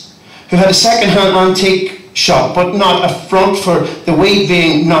 80s, who had a second-hand antique shop, but not a front for the weed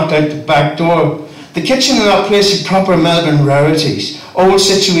being knocked out the back door. The kitchen in that place had proper Melbourne rarities. Old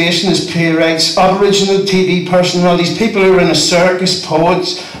Situationists, playwrights, Aboriginal TV personalities, people who were in a circus,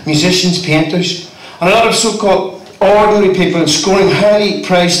 poets, musicians, painters, and a lot of so-called ordinary people scoring highly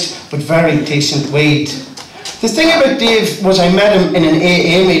priced but very decent weed. The thing about Dave was I met him in an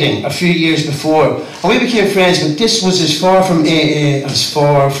AA meeting a few years before, and we became friends, but this was as far from AA as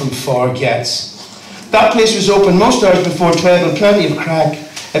far from far gets. That place was open most hours before 12 and plenty of crack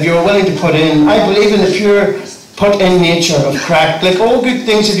if you were willing to put in. I believe in the pure put-in nature of crack. Like all good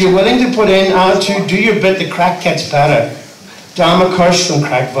things, if you're willing to put in, add to, do your bit, the crack gets better. Damn a curse from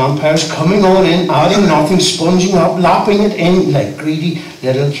crack vampires coming on in, adding nothing, sponging up, lapping it in like greedy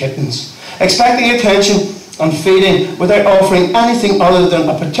little kittens, expecting attention and feeding without offering anything other than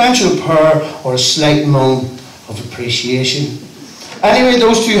a potential purr or a slight moan of appreciation. Anyway,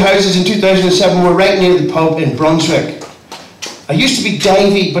 those two houses in 2007 were right near the pub in Brunswick. I used to be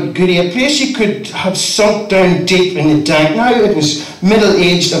divey but goody, a place you could have sunk down deep in the dank. Now it was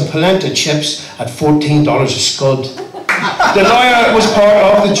middle-aged and polenta chips at $14 a scud. The lawyer was part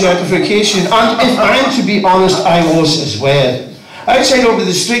of the gentrification, and if I'm to be honest, I was as well. Outside over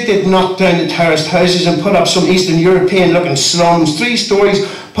the street, they'd knocked down the terraced houses and put up some Eastern European-looking slums, 3 stories,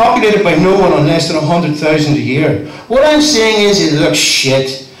 populated by no one on less than 100,000 a year. What I'm saying is it looks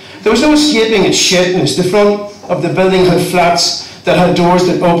shit. There was no escaping its shitness. The front of the building had flats that had doors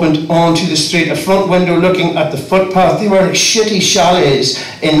that opened onto the street, a front window looking at the footpath. They were like shitty chalets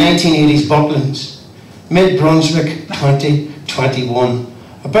in 1980s Bucklands. Mid-Brunswick 2021.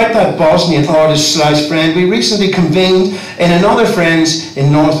 About that Bosnian artist / friend, we recently convened in another friend's in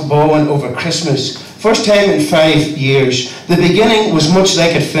North Bowen over Christmas. First time in 5 years. The beginning was much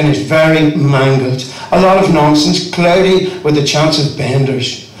like it finished, very mangled. A lot of nonsense, cloudy with the chance of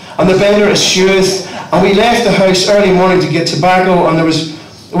benders. And the bender eschewed, and we left the house early morning to get tobacco, and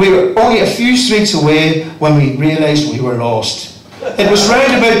we were only a few streets away when we realised we were lost. It was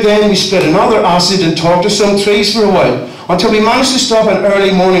round about then we split another acid and talked to some trees for a while, until we managed to stop an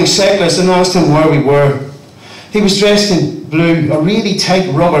early morning cyclist and asked him where we were. He was dressed in blue, a really tight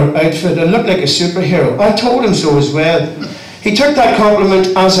rubber outfit, and looked like a superhero. I told him so as well. He took that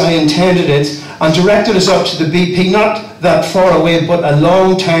compliment as I intended it and directed us up to the BP, not that far away, but a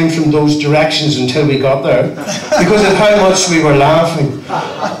long time from those directions until we got there, because of how much we were laughing.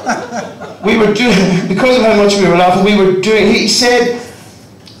 He said,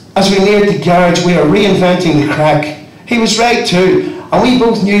 as we neared the garage, we are reinventing the crack. He was right too, and we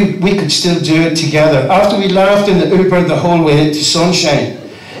both knew we could still do it together. After we laughed in the Uber the whole way to Sunshine.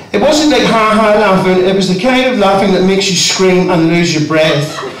 It wasn't like ha-ha laughing, it was the kind of laughing that makes you scream and lose your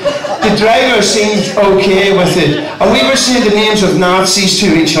breath. The driver seemed okay with it, and we were saying the names of Nazis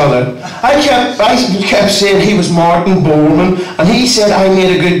to each other. I kept saying he was Martin Bormann, and he said I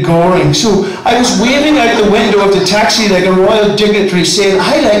made a good Goring. So I was waving out the window of the taxi like a royal dignitary saying,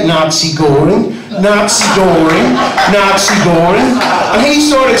 I like Nazi Goring, Nazi Goring, Nazi Goring. And he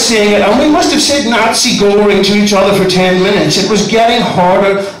started saying it, and we must have said Nazi Goring to each other for 10 minutes. It was getting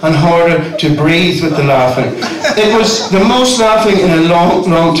harder and harder to breathe with the laughing. It was the most laughing in a long,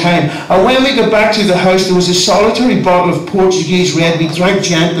 long time. And when we got back to the house, there was a solitary bottle of Portuguese red we drank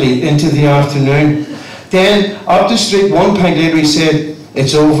gently into the afternoon. Then, up the street, 1 pint later, he said,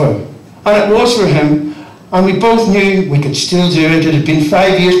 it's over. And it was for him. And we both knew we could still do it. It had been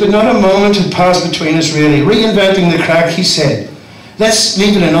 5 years, but not a moment had passed between us, really. Reinventing the crack, he said, let's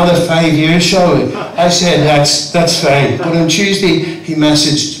leave it another 5 years, shall we? I said, that's fine. But on Tuesday, he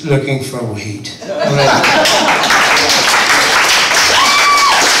messaged looking for weed.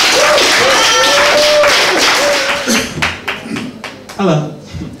 Hello.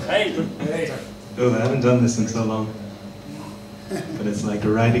 Hey. Hey. Oh, I haven't done this in so long. But it's like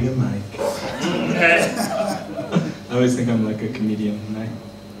riding a mic. I always think I'm like a comedian when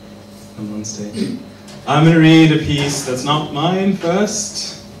I'm on stage. I'm going to read a piece that's not mine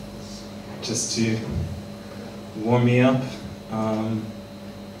first, just to warm me up.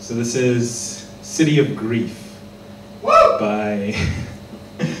 So this is City of Grief by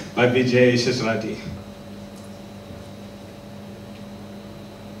Vijay Shishirati.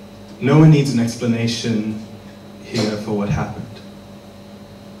 No one needs an explanation here for what happened.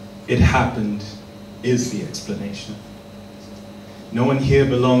 It happened is the explanation. No one here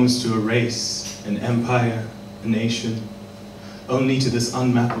belongs to a race, an empire, a nation, only to this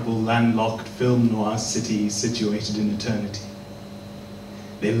unmappable, landlocked film noir city situated in eternity.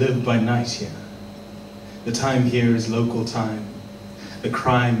 They live by night here. The time here is local time. The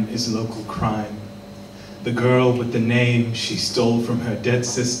crime is local crime. The girl with the name she stole from her dead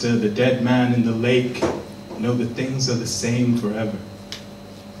sister, the dead man in the lake, know that things are the same forever.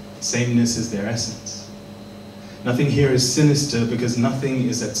 Sameness is their essence. Nothing here is sinister because nothing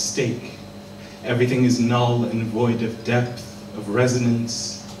is at stake. Everything is null and void of depth, of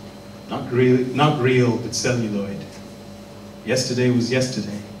resonance, not real, but celluloid. Yesterday was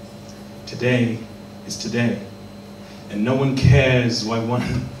yesterday. Today is today. And no one cares why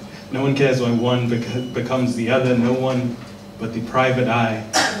one becomes the other, no one but the private eye,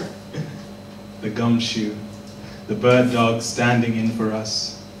 the gumshoe, the bird dog standing in for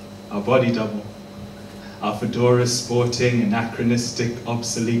us, our body double, our fedora sporting anachronistic,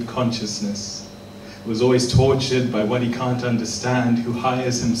 obsolete consciousness, who was always tortured by what he can't understand, who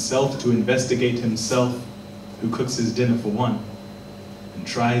hires himself to investigate himself, who cooks his dinner for one, and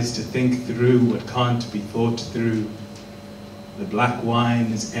tries to think through what can't be thought through. The black wine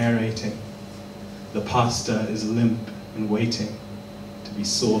is aerating. The pasta is limp and waiting to be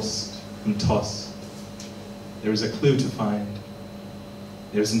sourced and tossed. There is a clue to find.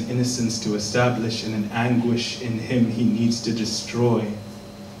 There is an innocence to establish and an anguish in him he needs to destroy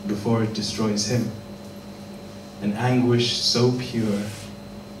before it destroys him. An anguish so pure,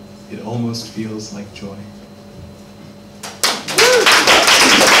 it almost feels like joy.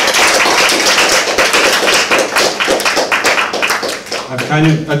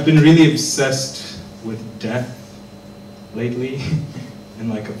 I've been really obsessed with death lately, in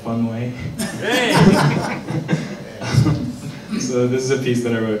like a fun way. So this is a piece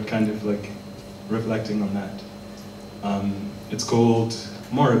that I wrote kind of like reflecting on that. It's called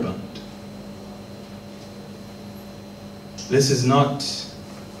Moribund. This is not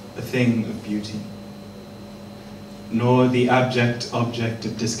a thing of beauty, nor the abject object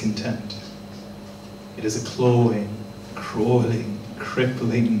of discontent. It is a clawing, crawling,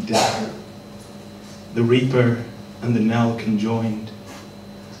 crippling death. The reaper and the knell conjoined.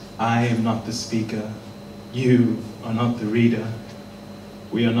 I am not the speaker. You are not the reader.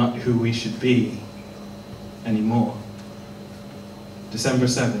 We are not who we should be anymore. December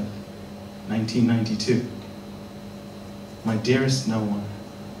 7th, 1992. My dearest no one,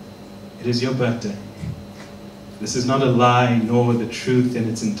 it is your birthday. This is not a lie, nor the truth in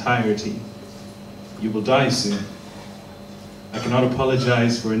its entirety. You will die soon. I cannot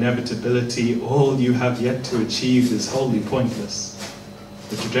apologize for inevitability. All you have yet to achieve is wholly pointless.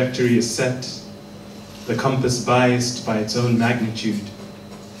 The trajectory is set, the compass biased by its own magnitude.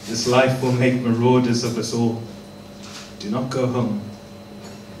 This life will make marauders of us all. Do not go home.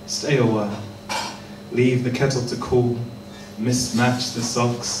 Stay a while. Leave the kettle to cool. Mismatch the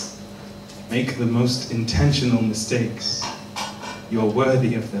socks. Make the most intentional mistakes. You are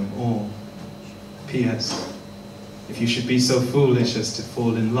worthy of them all. P.S. If you should be so foolish as to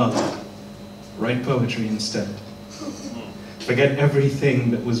fall in love, write poetry instead. Forget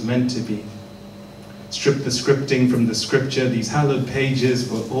everything that was meant to be. Strip the scripting from the scripture. These hallowed pages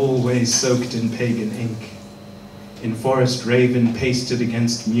were always soaked in pagan ink. In forest raven pasted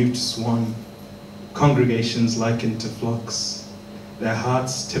against mute swan. Congregations likened to flocks. Their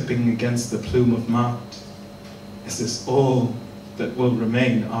hearts tipping against the plume of Mart. Is this all that will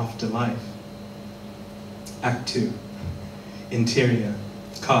remain after life? Act 2. Interior,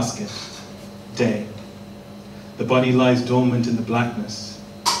 casket, day. The body lies dormant in the blackness.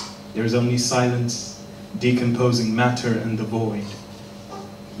 There is only silence, decomposing matter and the void.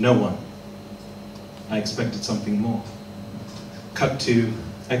 No one. I expected something more. Cut to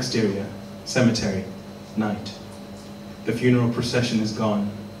exterior, cemetery, night. The funeral procession is gone.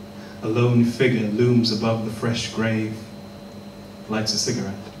 A lone figure looms above the fresh grave. Lights a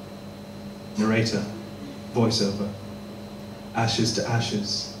cigarette. Narrator. Voiceover. Ashes to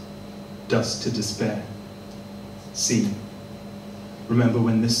ashes. Dust to despair. Scene. Remember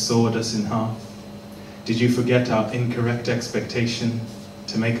when this sawed us in half? Did you forget our incorrect expectation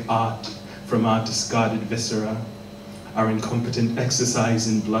to make art from our discarded viscera, our incompetent exercise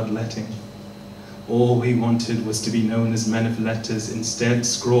in bloodletting? All we wanted was to be known as men of letters, instead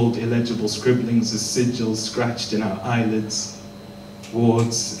scrawled illegible scribblings as sigils scratched in our eyelids.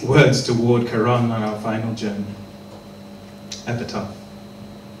 Words toward Quran on our final journey. Epitaph.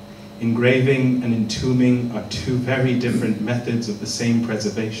 Engraving and entombing are two very different methods of the same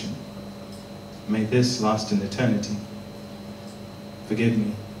preservation. may this last in eternity. Forgive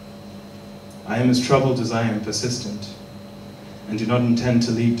me. I am as troubled as I am persistent, and do not intend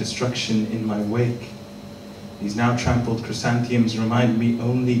to leave destruction in my wake. These now trampled chrysanthemums remind me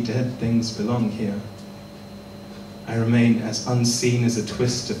only dead things belong here. I remain as unseen as a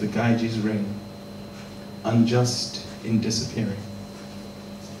twist of the Gyges ring, unjust in disappearing.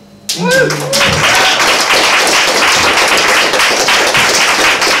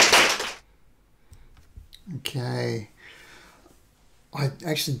 Okay. I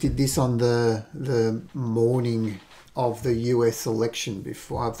actually did this on the morning of the US election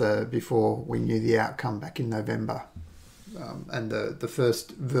before we knew the outcome back in November. And the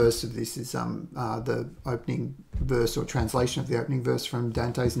first verse of this is the opening verse or translation of the opening verse from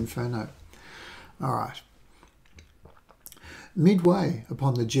Dante's Inferno. All right. Midway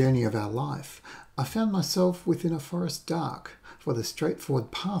upon the journey of our life, I found myself within a forest dark, for the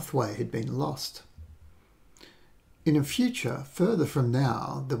straightforward pathway had been lost. In a future further from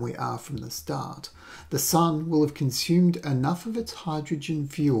now than we are from the start, the sun will have consumed enough of its hydrogen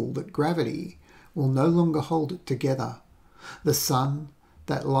fuel that gravity will no longer hold it together. The sun,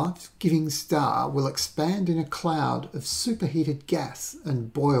 that life-giving star, will expand in a cloud of superheated gas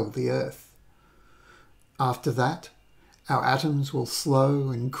and boil the earth. After that, our atoms will slow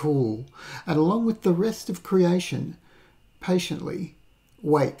and cool, and along with the rest of creation, patiently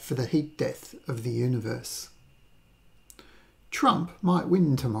wait for the heat death of the universe. Trump might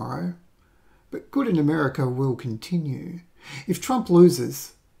win tomorrow, but good in America will continue. If Trump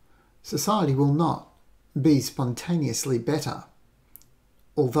loses, society will not be spontaneously better,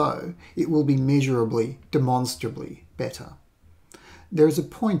 although it will be measurably, demonstrably better. There is a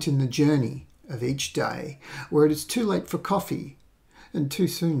point in the journey of each day where it is too late for coffee and too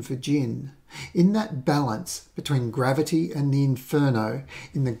soon for gin. In that balance between gravity and the inferno,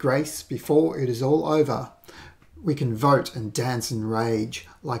 in the grace before it is all over, we can vote and dance and rage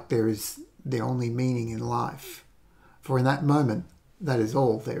like there is the only meaning in life. For in that moment, that is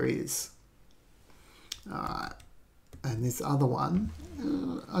all there is. Alright, and this other one,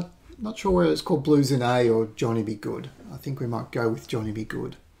 I'm not sure whether it's called Blues in A or Johnny Be Good. I think we might go with Johnny Be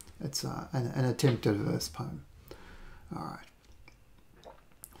Good. It's an attempt at a verse poem. Alright.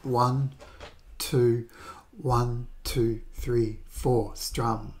 1, 2, 1, 2, 3, 4.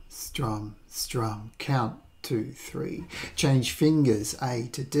 Strum, strum, strum. Count 2, 3. Change fingers A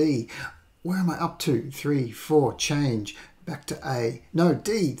to D. Where am I up to? 3, 4. Change back to A. No,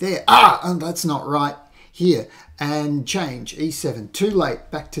 D. There. Ah, that's not right. Here. And change. E7. Too late.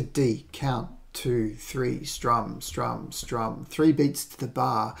 Back to D. Count 2, 3. Strum, strum, strum. 3 beats to the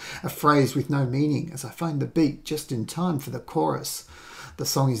bar. A phrase with no meaning as I find the beat just in time for the chorus. The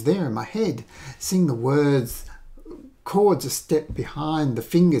song is there in my head. Sing the words. Chords a step behind, the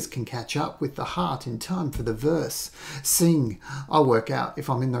fingers can catch up with the heart in time for the verse. Sing, I'll work out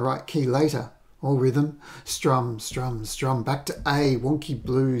if I'm in the right key later. Or rhythm, strum, strum, strum. Back to A, wonky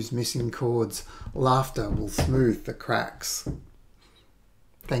blues, missing chords. Laughter will smooth the cracks.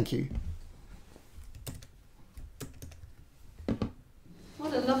 Thank you.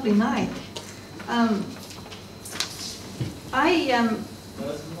 What a lovely night.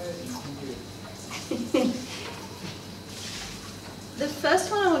 The first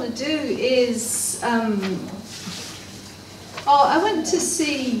one I want to do is, I went to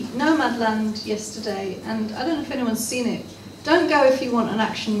see Nomadland yesterday, and I don't know if anyone's seen it. Don't go if you want an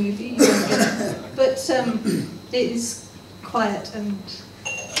action movie, you won't get it. But it is quiet and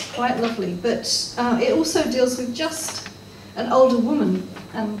quite lovely. But it also deals with just an older woman,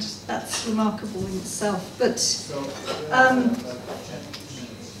 and that's remarkable in itself. But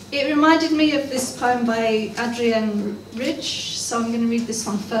it reminded me of this poem by Adrienne Rich, so I'm going to read this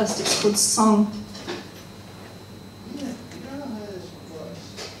one first. It's called Song.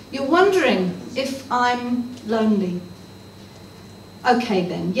 You're wondering if I'm lonely. Okay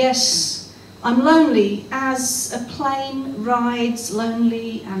then, yes, I'm lonely as a plane rides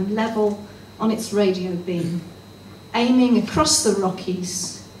lonely and level on its radio beam, aiming across the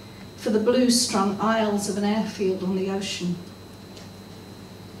Rockies for the blue-strung isles of an airfield on the ocean.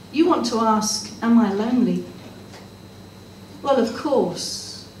 You want to ask, am I lonely? Well, of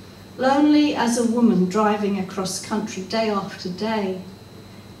course. Lonely as a woman driving across country day after day,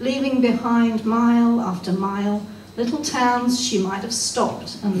 leaving behind mile after mile little towns she might have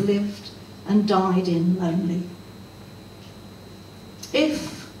stopped and lived and died in lonely.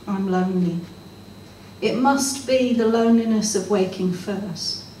 If I'm lonely, it must be the loneliness of waking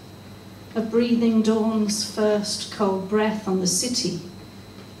first, of breathing dawn's first cold breath on the city,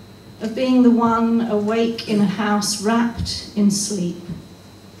 of being the one awake in a house wrapped in sleep.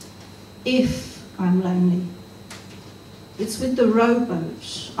 If I'm lonely. It's with the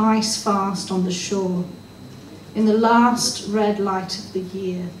rowboat, ice fast on the shore, in the last red light of the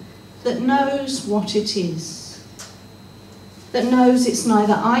year, that knows what it is, that knows it's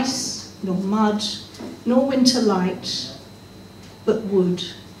neither ice nor mud nor winter light, but wood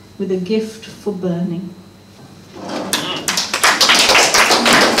with a gift for burning.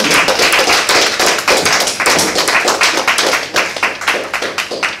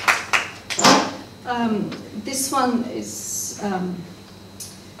 This one is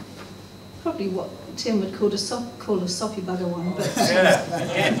probably what Tim would call a soppy bugger one, but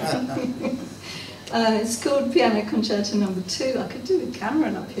it's called Piano Concerto No. 2. I could do with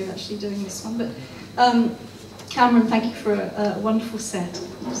Cameron up here actually doing this one, but Cameron, thank you for a wonderful set.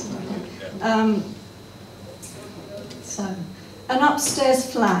 So, an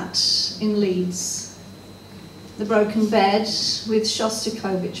upstairs flat in Leeds, the broken bed with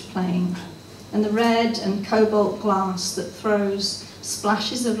Shostakovich playing, and the red and cobalt glass that throws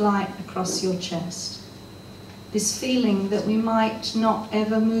splashes of light across your chest. This feeling that we might not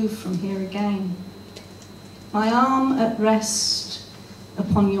ever move from here again. My arm at rest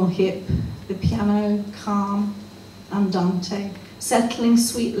upon your hip, the piano calm, andante, settling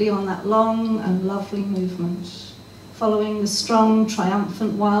sweetly on that long and lovely movement, following the strong,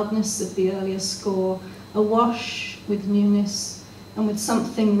 triumphant wildness of the earlier score, awash with newness, and with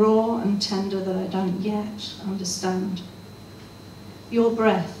something raw and tender that I don't yet understand. Your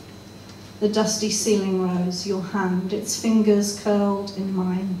breath, the dusty ceiling rose, your hand, its fingers curled in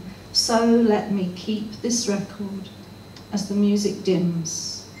mine. So let me keep this record as the music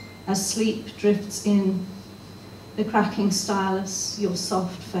dims, as sleep drifts in, the cracking stylus, your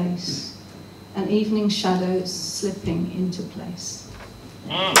soft face, and evening shadows slipping into place.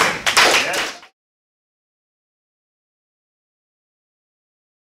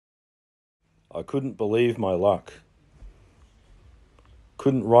 I couldn't believe my luck.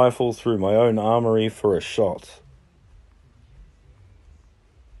 Couldn't rifle through my own armory for a shot.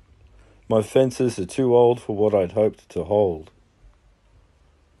 My fences are too old for what I'd hoped to hold.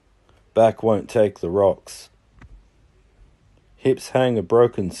 Back won't take the rocks. Hips hang a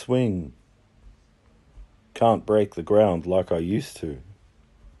broken swing. Can't break the ground like I used to.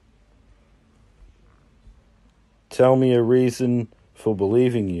 Tell me a reason for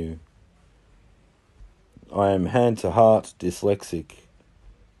believing you. I am hand to heart dyslexic.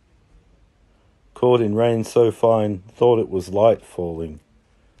 Caught in rain so fine, thought it was light falling.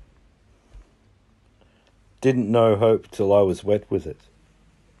 Didn't know hope till I was wet with it.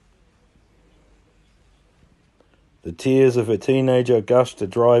 The tears of a teenager gushed a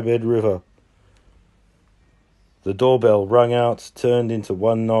dry bed river. The doorbell rung out, turned into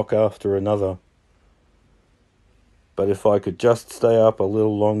one knock after another. But if I could just stay up a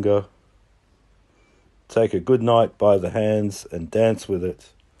little longer, take a good night by the hands and dance with it.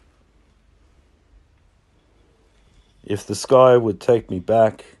 If the sky would take me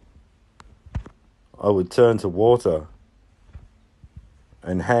back, I would turn to water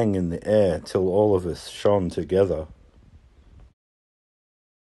and hang in the air till all of us shone together.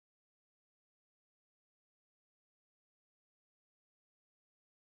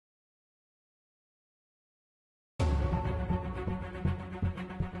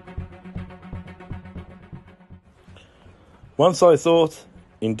 Once I thought,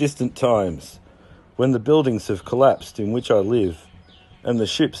 in distant times, when the buildings have collapsed in which I live, and the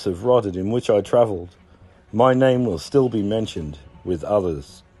ships have rotted in which I travelled, my name will still be mentioned with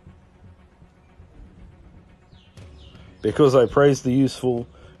others. Because I praised the useful,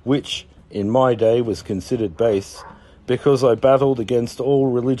 which in my day was considered base, because I battled against all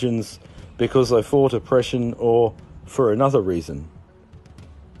religions, because I fought oppression, or for another reason.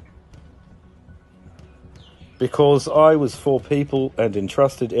 Because I was for people and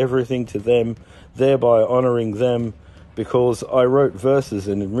entrusted everything to them, thereby honouring them, because I wrote verses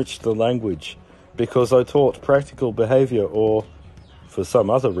and enriched the language, because I taught practical behaviour, or for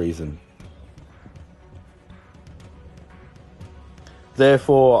some other reason.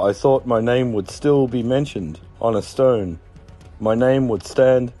 Therefore, I thought my name would still be mentioned on a stone. My name would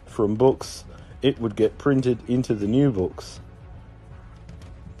stand from books. It would get printed into the new books.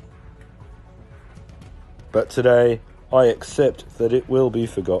 But today, I accept that it will be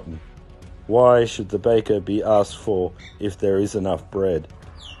forgotten. Why should the baker be asked for if there is enough bread?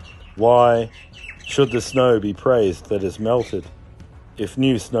 Why should the snow be praised that has melted if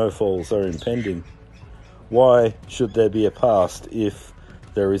new snowfalls are impending? Why should there be a past if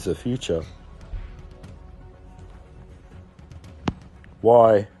there is a future?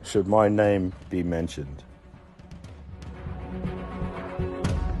 Why should my name be mentioned?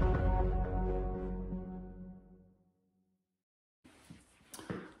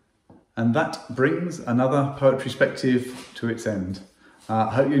 And that brings another Poetryspective to its end. I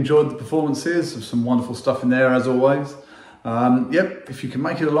hope you enjoyed the performances. There's some wonderful stuff in there as always. Yep, if you can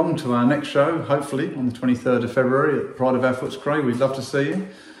make it along to our next show, hopefully on the 23rd of February at Pride of Our Footscray, we'd love to see you.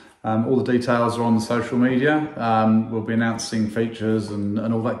 All the details are on the social media. We'll be announcing features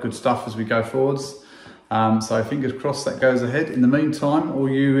and all that good stuff as we go forwards. So fingers crossed that goes ahead. In the meantime, all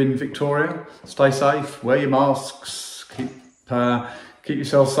you in Victoria, stay safe, wear your masks, keep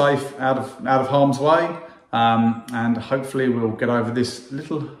yourself safe out of harm's way, and hopefully we'll get over this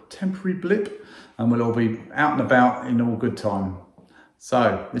little temporary blip and we'll all be out and about in all good time.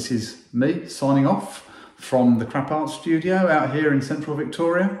 So this is me signing off from the Crap Art Studio out here in central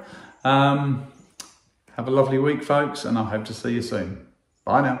Victoria. Have a lovely week, folks, and I hope to see you soon.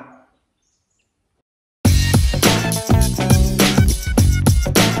 Bye now.